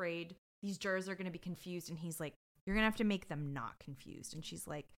afraid these jurors are going to be confused. And he's like, you're going to have to make them not confused. And she's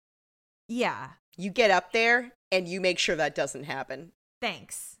like, yeah. You get up there and you make sure that doesn't happen.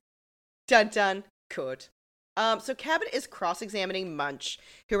 Thanks. Dun dun. Good. So Cabot is cross-examining Munch,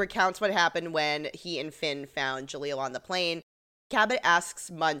 who recounts what happened when he and Finn found Jaleel on the plane. Cabot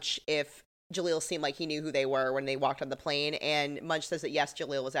asks Munch if Jaleel seemed like he knew who they were when they walked on the plane, and Munch says that yes,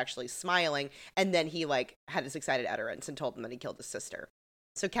 Jaleel was actually smiling, and then he, like, had his excited utterance and told them that he killed his sister.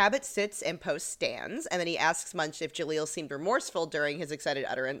 So Cabot sits and Post stands, and then he asks Munch if Jaleel seemed remorseful during his excited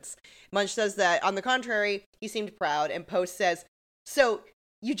utterance. Munch says that, on the contrary, he seemed proud, and Post says, so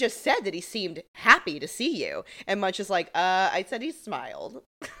you just said that he seemed happy to see you. And Munch is like, I said he smiled.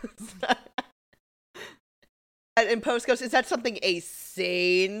 And Post goes, is that something a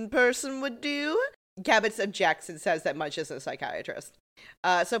sane person would do? Cabot objects and says that Munch isn't a psychiatrist.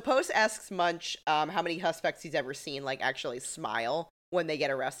 So Post asks Munch how many suspects he's ever seen, like, actually smile when they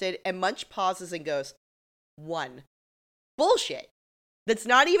get arrested. And Munch pauses and goes, 1. Bullshit. That's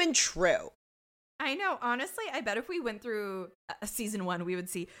not even true. I know. Honestly, I bet if we went through season 1, we would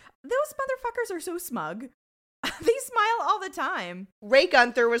see those motherfuckers are so smug. They smile all the time. Ray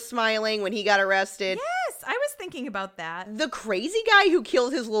Gunther was smiling when he got arrested. Yes, I was thinking about that. The crazy guy who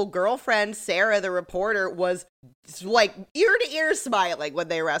killed his little girlfriend, Sarah, the reporter, was like ear to ear smiling when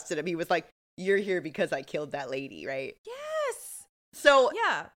they arrested him. He was like, "You're here because I killed that lady, right?" Yes. So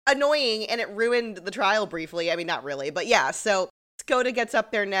Yeah. annoying, and it ruined the trial briefly. I mean, not really, but yeah. So Skoda gets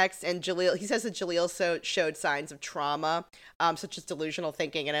up there next, and he says that Jaleel showed signs of trauma, such as delusional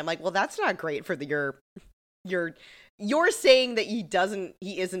thinking. And I'm like, well, that's not great for you're saying that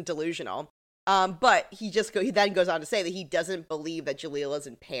he isn't delusional. But he then goes on to say that he doesn't believe that Jaleel is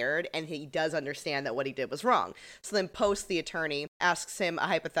impaired, and he does understand that what he did was wrong. So then Post, the attorney, asks him a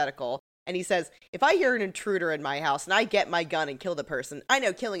hypothetical, and he says, if I hear an intruder in my house and I get my gun and kill the person, I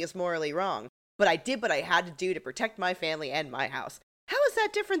know killing is morally wrong, but I did what I had to do to protect my family and my house. How is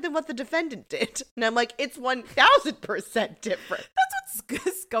that different than what the defendant did? And I'm like, it's 1,000% different. That's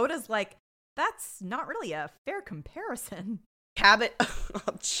what Skoda's like. That's not really a fair comparison. Cabot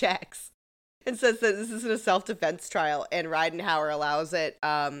objects and says that this isn't a self-defense trial, and Ridenhour allows it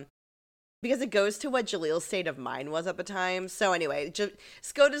because it goes to what Jaleel's state of mind was at the time. So anyway,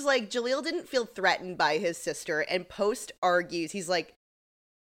 Skoda's like, Jaleel didn't feel threatened by his sister, and Post argues, he's like,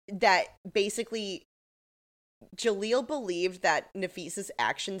 that basically Jaleel believed that Nafisa's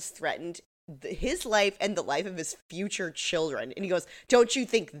actions threatened his life and the life of his future children. And he goes, don't you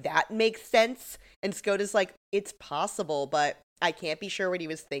think that makes sense? And Skoda's like, it's possible, but I can't be sure what he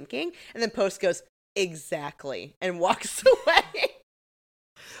was thinking. And then Post goes, exactly, and walks away.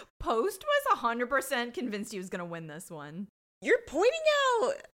 Post was 100% convinced he was going to win this one. You're pointing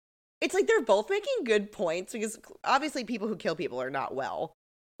out, it's like they're both making good points, because obviously people who kill people are not well.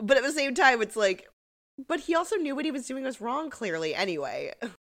 But at the same time, it's like, but he also knew what he was doing was wrong, clearly. Anyway,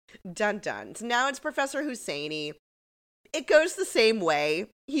 dun dun. So now it's Professor Husseini. It goes the same way.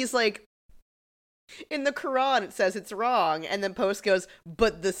 He's like, in the Quran, it says it's wrong. And then Post goes,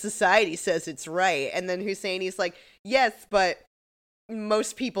 but the society says it's right. And then Husseini's like, yes, but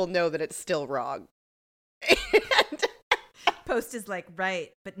most people know that it's still wrong. And Post is like,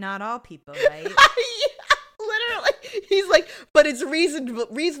 right, but not all people, right? Yeah, literally. He's like, but it's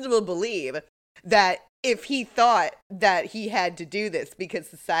reasonable to believe that if he thought that he had to do this because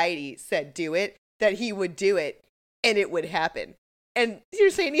society said do it, that he would do it and it would happen. And you're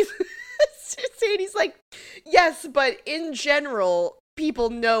saying he's like, yes, but in general, people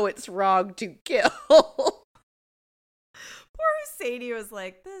know it's wrong to kill. Poor Husseini was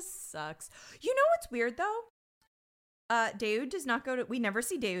like, this sucks. You know what's weird though? Daoud does not go to, we never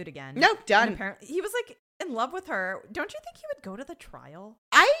see Daoud again. No, done. And apparently, he was like in love with her. Don't you think he would go to the trial?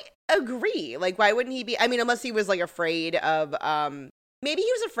 I agree. Like, why wouldn't he be? I mean, unless he was like afraid of, maybe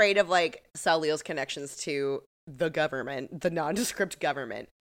he was afraid of like Salil's connections to the government, the nondescript government.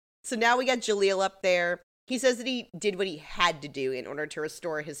 So now we got Jaleel up there. He says that he did what he had to do in order to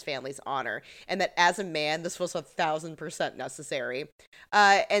restore his family's honor, and that as a man, this was 1,000% necessary.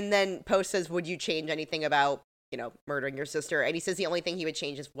 And then Post says, would you change anything about, murdering your sister? And he says the only thing he would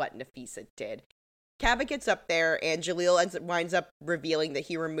change is what Nafisa did. Cabot gets up there, and Jaleel winds up revealing that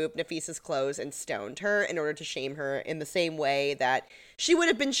he removed Nafisa's clothes and stoned her in order to shame her in the same way that she would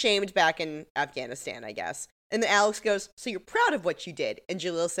have been shamed back in Afghanistan, I guess. And then Alex goes, so you're proud of what you did? And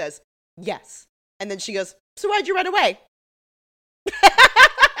Jaleel says, yes. And then she goes, so why'd you run away?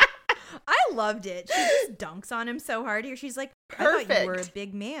 I loved it. She just dunks on him so hard here. She's like, I thought you were a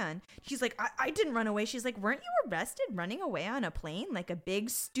big man. She's like, I didn't run away. She's like, weren't you arrested running away on a plane? Like a big,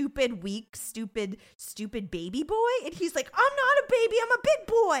 stupid, weak, stupid baby boy? And he's like, I'm not a baby. I'm a big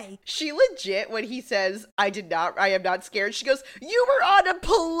boy. She legit, when he says, I am not scared, she goes, you were on a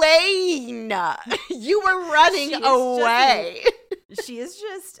plane. You were running away. She is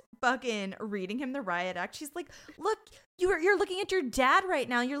just fucking reading him the riot act. She's like, look, you're looking at your dad right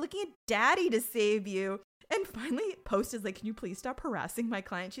now. You're looking at daddy to save you. And finally, Post is like, can you please stop harassing my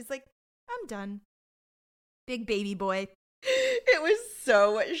client? She's like, I'm done. Big baby boy. It was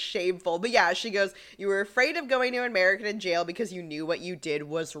so shameful. But yeah, she goes, you were afraid of going to American in jail because you knew what you did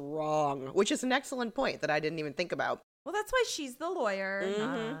was wrong, which is an excellent point that I didn't even think about. Well, that's why she's the lawyer,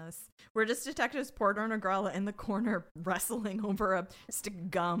 not us. We're just detectives Porter and Agrella in the corner wrestling over a stick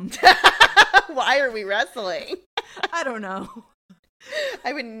of gum. Why are we wrestling? I don't know.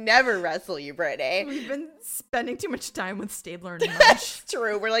 I would never wrestle you, Brittany. We've been spending too much time with Stabler and Munch. That's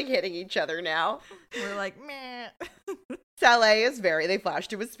true. We're like hitting each other now. We're like, meh. Saleh is they flash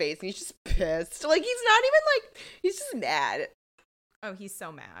to his face and he's just pissed. Like, he's not even he's just mad. Oh, he's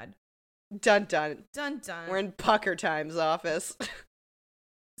so mad. Dun dun. Dun dun. We're in Pucker Time's office.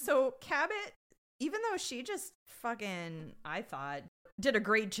 So Cabot, even though she just fucking, I thought, did a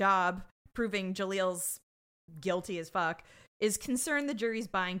great job proving Jalil's guilty as fuck, is concerned the jury's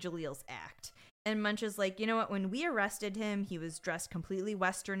buying Jalil's act. And Munch is like, you know what, when we arrested him, he was dressed completely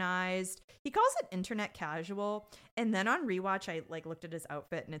westernized. He calls it internet casual. And then on rewatch, I like looked at his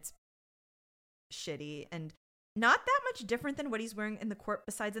outfit and it's shitty and not that much different than what he's wearing in the court.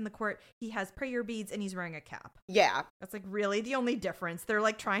 Besides, in the court, he has prayer beads and he's wearing a cap. Yeah. That's like really the only difference. They're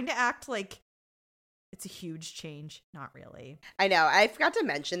like trying to act like it's a huge change. Not really. I know. I forgot to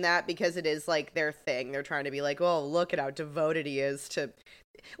mention that because it is like their thing. They're trying to be like, oh, look at how devoted he is to.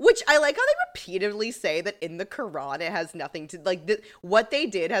 Which I like how they repeatedly say that in the Quran it has nothing to like what they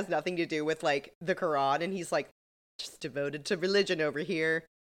did has nothing to do with like the Quran, and he's like just devoted to religion over here.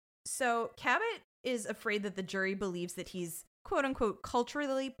 So Cabot is afraid that the jury believes that he's quote unquote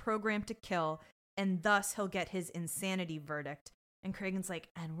culturally programmed to kill, and thus he'll get his insanity verdict. And Cragen's like,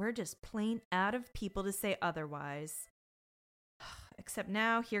 and we're just plain out of people to say otherwise. Except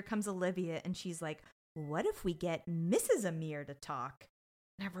now here comes Olivia, and she's like, what if we get Mrs. Amir to talk?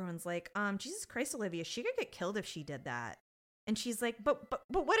 And everyone's like, Jesus Christ, Olivia, she could get killed if she did that. And she's like, but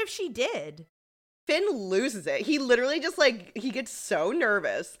what if she did? Finn loses it. He literally just like, he gets so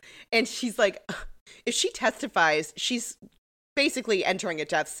nervous. And she's like, if she testifies, she's basically entering a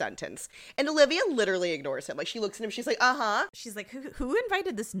death sentence. And Olivia literally ignores him. Like, she looks at him, she's like, uh-huh. She's like, who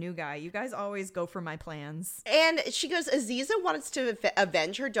invited this new guy? You guys always go for my plans. And she goes, Aziza wants to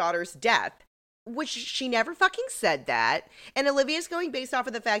avenge her daughter's death. Which she never fucking said that. And Olivia's going based off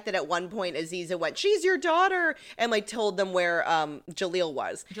of the fact that at one point Aziza went, she's your daughter, and like told them where Jalil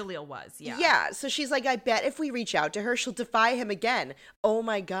was. Jalil was, yeah. Yeah, so she's like, I bet if we reach out to her, she'll defy him again. Oh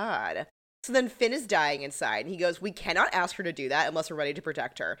my God. So then Finn is dying inside. He goes, we cannot ask her to do that unless we're ready to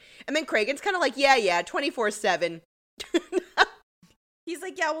protect her. And then Cragen's kind of like, yeah, 24/7. He's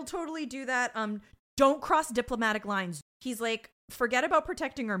like, yeah, we'll totally do that. Don't cross diplomatic lines. He's like, forget about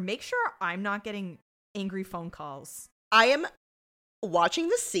protecting her. Make sure I'm not getting angry phone calls. I am watching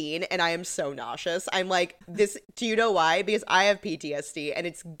the scene and I am so nauseous. I'm like, this, do you know why? Because I have PTSD and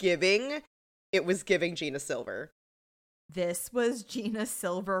it was giving Gina Silver. This was Gina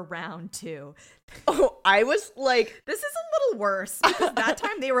Silver round 2. Oh, I was like, this is a little worse because that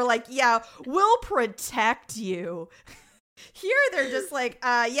time they were like, yeah, we'll protect you. Here they're just like,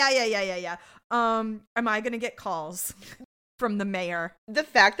 yeah. Am I going to get calls from the mayor? The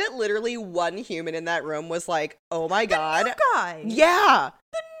fact that literally one human in that room was like, oh my God. The new guy. Yeah.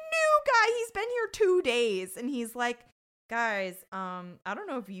 The new guy. He's been here 2 days. And he's like, guys, I don't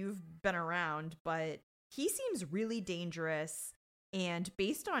know if you've been around, but he seems really dangerous. And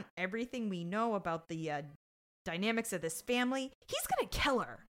based on everything we know about the dynamics of this family, he's going to kill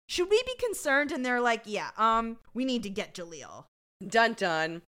her. Should we be concerned? And they're like, yeah, we need to get Jalil.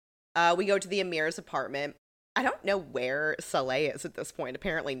 Dun. We go to the Amir's apartment. I don't know where Saleh is at this point.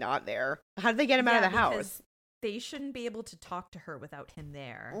 Apparently not there. How did they get him out of the house? They shouldn't be able to talk to her without him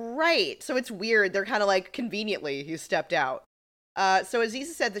there. Right. So it's weird. They're kind of like, conveniently, he stepped out. So Aziza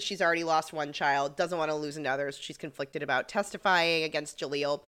said that she's already lost one child, doesn't want to lose another, so she's conflicted about testifying against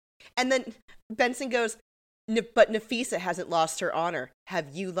Jalil. And then Benson goes, but Nafisa hasn't lost her honor.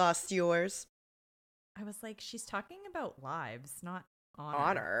 Have you lost yours? I was like, she's talking about lives, not honor.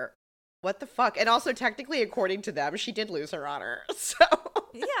 Honor? What the fuck? And also, technically, according to them, she did lose her honor. So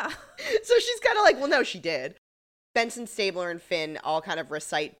yeah. So she's kind of like, well, no, she did. Benson, Stabler, and Finn all kind of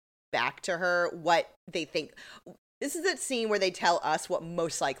recite back to her what they think. This is that scene where they tell us what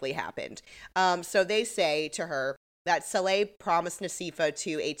most likely happened. So they say to her that Saleh promised Nasifa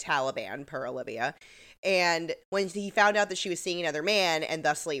to a Taliban, per Olivia. And when he found out that she was seeing another man and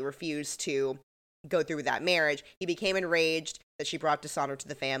thusly refused to go through with that marriage, he became enraged that she brought dishonor to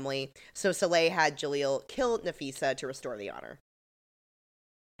the family. So Saleh had Jalil kill Nafisa to restore the honor.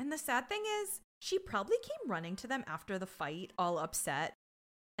 And the sad thing is, she probably came running to them after the fight, all upset,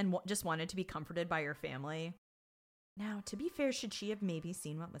 and just wanted to be comforted by her family. Now, to be fair, should she have maybe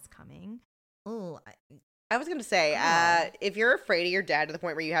seen what was coming? Oh, I was going to say, if you're afraid of your dad to the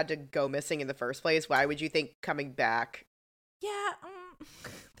point where you had to go missing in the first place, why would you think coming back? Yeah,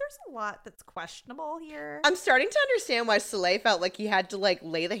 there's a lot that's questionable here. I'm starting to understand why Saleh felt like he had to, like,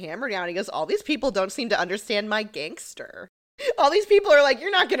 lay the hammer down. He goes, all these people don't seem to understand my gangster. All these people are like,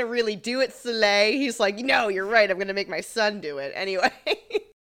 you're not going to really do it, Saleh. He's like, no, you're right. I'm going to make my son do it. Anyway.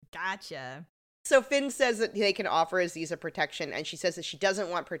 Gotcha. So Finn says that they can offer Aziza protection, and she says that she doesn't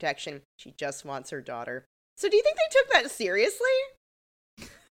want protection. She just wants her daughter. So do you think they took that seriously?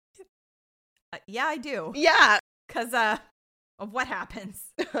 Yeah, I do. Yeah. Because of what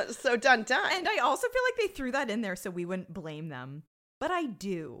happens. So done. And I also feel like they threw that in there so we wouldn't blame them. But I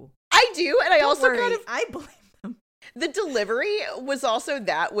do. I I do, and I Don't also worry, kind of I blame them. the delivery was also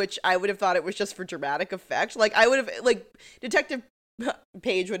that, which I would have thought it was just for dramatic effect. Like I would have like Detective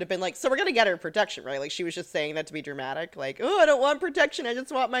Paige would have been like, so we're gonna get her protection, right? Like she was just saying that to be dramatic, like, oh, I don't want protection, I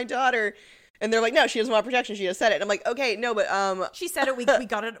just want my daughter. And they're like, no, she doesn't want protection. She just said it. And I'm like, okay, no, but She said it. We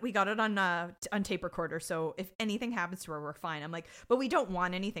got it on tape recorder. So if anything happens to her, we're fine. I'm like, but we don't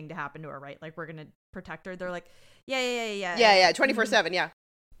want anything to happen to her, right? Like we're gonna protect her. They're like, yeah, 24/7, yeah,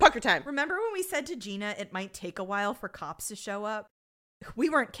 pucker time. Remember when we said to Gina it might take a while for cops to show up? We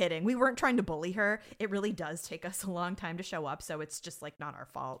weren't kidding. We weren't trying to bully her. It really does take us a long time to show up, so it's just like not our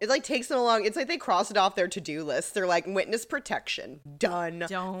fault. It like takes them along. It's like they cross it off their to-do list. They're like, witness protection, done.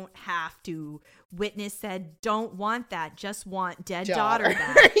 Don't have to. Witness said, don't want that. Just want dead daughter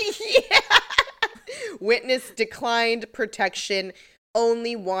back. Yeah. Witness declined protection.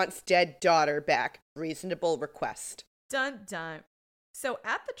 Only wants dead daughter back. Reasonable request. Dun dun. So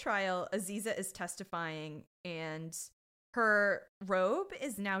at the trial, Aziza is testifying, and her robe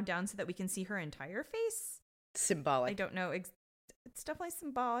is now down so that we can see her entire face. Symbolic. I don't know. It's definitely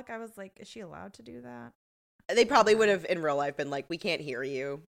symbolic. I was like, is she allowed to do that? They probably would have in real life been like, we can't hear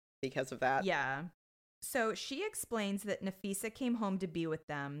you because of that. Yeah. So she explains that Nafisa came home to be with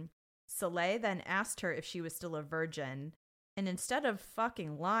them. Soleil then asked her if she was still a virgin. And instead of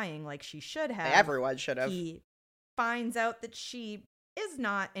fucking lying like she should have, Everyone should have. he finds out that she is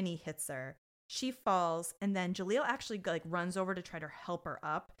not, and he hits her. She falls, and then Jaleel actually like runs over to try to help her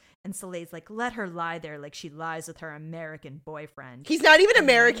up. And Soleil's like, let her lie there like she lies with her American boyfriend. He's not even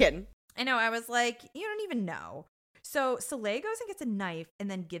American. I know. I was like, you don't even know. So Soleil goes and gets a knife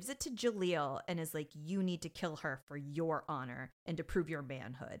and then gives it to Jaleel and is like, you need to kill her for your honor and to prove your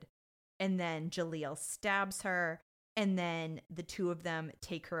manhood. And then Jaleel stabs her, and then the two of them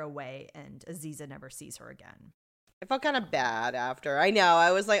take her away, and Aziza never sees her again. I felt kind of bad after. I know.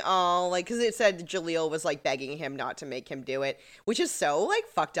 I was like, oh, like, because it said Jaleel was, like, begging him not to make him do it, which is so, like,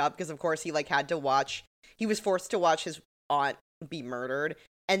 fucked up because, of course, he, like, he was forced to watch his aunt be murdered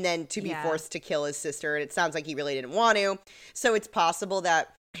and then to be forced to kill his sister, and it sounds like he really didn't want to. So it's possible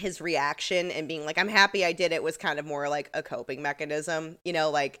that his reaction and being like, I'm happy I did it was kind of more like a coping mechanism, you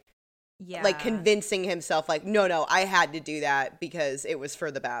know, like, like convincing himself like, no, I had to do that because it was for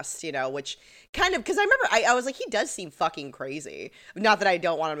the best, you know, which kind of, because I remember I was like, he does seem fucking crazy. Not that I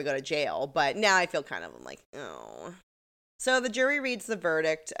don't want him to go to jail, but now I feel kind of like, oh. So the jury reads the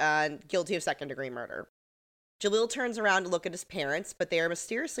verdict, guilty of second-degree murder. Jaleel turns around to look at his parents, but they are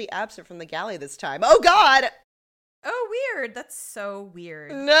mysteriously absent from the galley this time. Oh, God! Oh, weird. That's so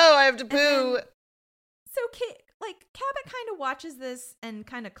weird. No, I have to poo. So, Cabot kind of watches this and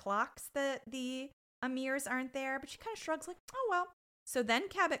kind of clocks that the Amirs aren't there, but she kind of shrugs like, oh, well. So then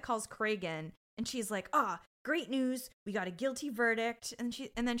Cabot calls Craig in, and she's like, great news. We got a guilty verdict. And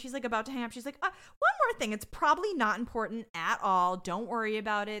then she's like about to hang up. She's like, one more thing. It's probably not important at all. Don't worry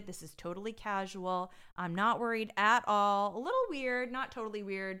about it. This is totally casual. I'm not worried at all. A little weird, not totally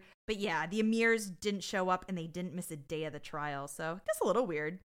weird. But yeah, the Amirs didn't show up, and they didn't miss a day of the trial. So I guess a little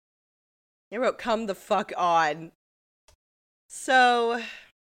weird. I wrote, come the fuck on. So,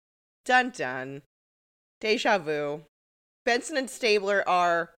 dun. Deja vu. Benson and Stabler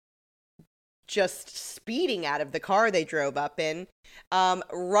are just speeding out of the car they drove up in,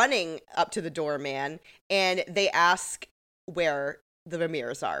 running up to the doorman, and they ask where the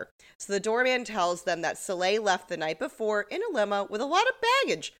Amirs are. So the doorman tells them that Soleil left the night before in a limo with a lot of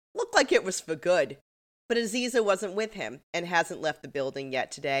baggage. Looked like it was for good. But Aziza wasn't with him and hasn't left the building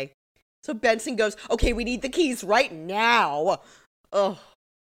yet today. So Benson goes, okay, we need the keys right now. Ugh.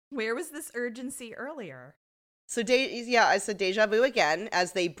 Where was this urgency earlier? So, I said deja vu again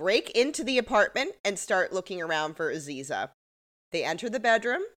as they break into the apartment and start looking around for Aziza. They enter the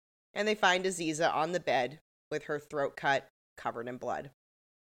bedroom and they find Aziza on the bed with her throat cut, covered in blood.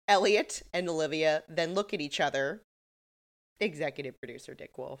 Elliot and Olivia then look at each other. Executive producer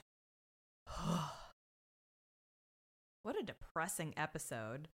Dick Wolf. What a depressing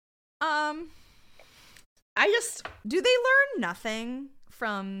episode. Do they learn nothing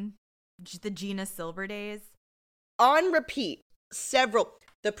from the Gina Silver days? On repeat,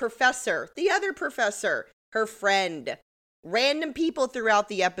 the professor, the other professor, her friend, random people throughout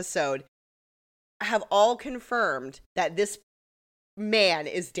the episode have all confirmed that this man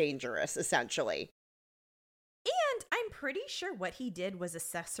is dangerous, essentially. And I'm pretty sure what he did was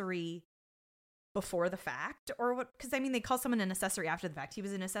accessory before the fact, or what? Because I mean, they call someone an accessory after the fact. He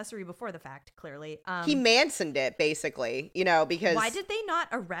was an accessory before the fact, clearly. He Mansoned it, basically, you know, because why did they not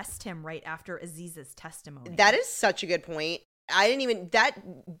arrest him right after Aziza's testimony? That is such a good point. That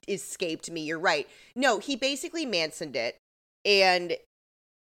escaped me. You're right. No, he basically Mansoned it, and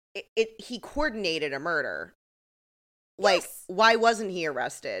he coordinated a murder. Like, Yes. why wasn't he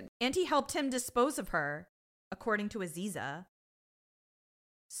arrested? And he helped him dispose of her, according to Aziza.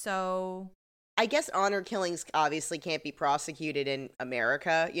 So, I guess honor killings obviously can't be prosecuted in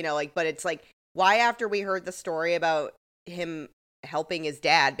America, like, but it's like, why after we heard the story about him helping his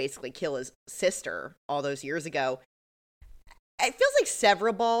dad basically kill his sister all those years ago, it feels like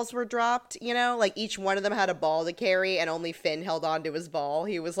several balls were dropped, like each one of them had a ball to carry and only Finn held on to his ball.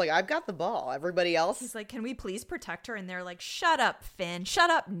 He was like, I've got the ball. Everybody else. he's like, can we please protect her? And they're like, shut up, Finn. Shut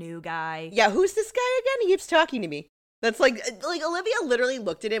up, new guy. Yeah, who's this guy again? He keeps talking to me. That's like Olivia literally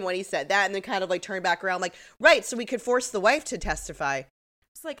looked at him when he said that and then kind of like turned back around like, right, so we could force the wife to testify.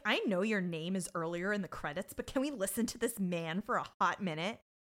 It's like, I know your name is earlier in the credits, but can we listen to this man for a hot minute?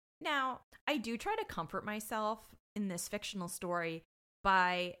 Now, I do try to comfort myself in this fictional story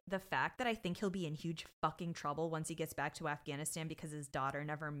by the fact that I think he'll be in huge fucking trouble once he gets back to Afghanistan because his daughter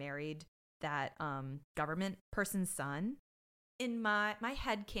never married that government person's son. In my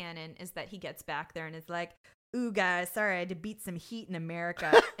headcanon is that he gets back there and is like, ooh, guys, sorry, I had to beat some heat in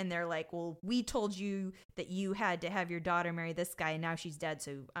America. And they're like, well, we told you that you had to have your daughter marry this guy, and now she's dead,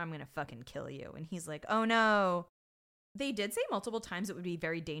 so I'm going to fucking kill you. And he's like, oh, no. They did say multiple times it would be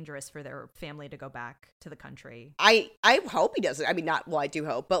very dangerous for their family to go back to the country. I hope he doesn't. I mean, I do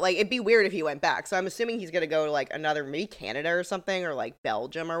hope, but like, it'd be weird if he went back. So I'm assuming he's going to go to like maybe Canada or something, or like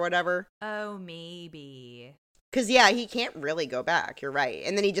Belgium or whatever. Oh, maybe. Because, yeah, he can't really go back. You're right.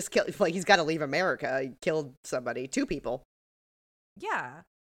 And then he just killed, like, he's got to leave America. He killed somebody, 2 people. Yeah.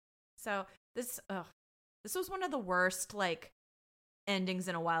 So this was one of the worst, like, endings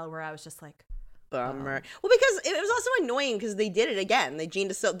in a while where I was just like, Bummer. Well, because it was also annoying because they did it again. They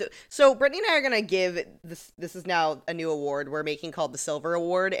Gene so Brittany and I are going to give this is now a new award we're making called the Silver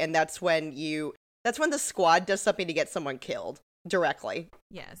Award. And that's when the squad does something to get someone killed directly.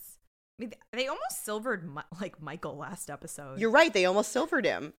 yes. I mean, they almost silvered Michael last episode. You're right. They almost silvered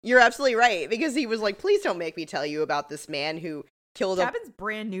him. You're absolutely right. Because he was like, please don't make me tell you about this man who killed Gabin's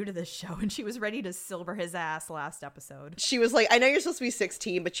brand new to this show, and she was ready to silver his ass last episode. She was like, I know you're supposed to be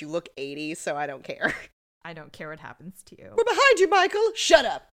 16, but you look 80, so I don't care. I don't care what happens to you. We're behind you, Michael. Shut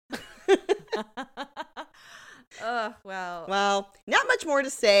up. Well, not much more to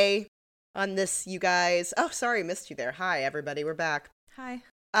say on this, you guys. Oh, sorry, missed you there. Hi, everybody. We're back. Hi.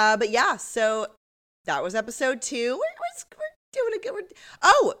 But yeah, so that was episode 2. We're doing a good.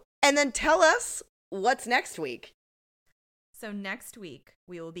 Oh, and then tell us what's next week. So next week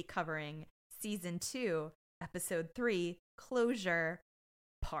we will be covering season 2, episode 3, Closure,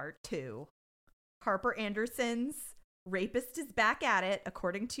 part 2. Harper Anderson's rapist is back at it,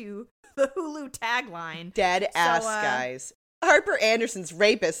 according to the Hulu tagline. Dead ass, guys. Harper Anderson's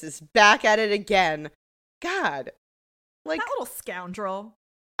rapist is back at it again. God, like that little scoundrel.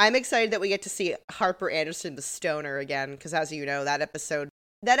 I'm excited that we get to see Harper Anderson the stoner again, because as you know, that episode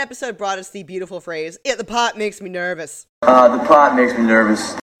brought us the beautiful phrase, "Yeah, the pot makes me nervous." The pot makes me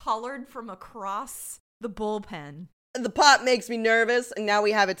nervous. Hollered from across the bullpen. The pot makes me nervous, and now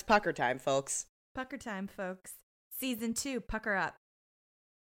we have its pucker time, folks. Pucker time, folks. Season 2, pucker up.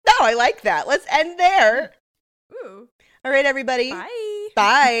 No, I like that. Let's end there. Ooh. All right, everybody. Bye.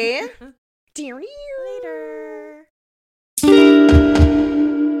 Bye. Later.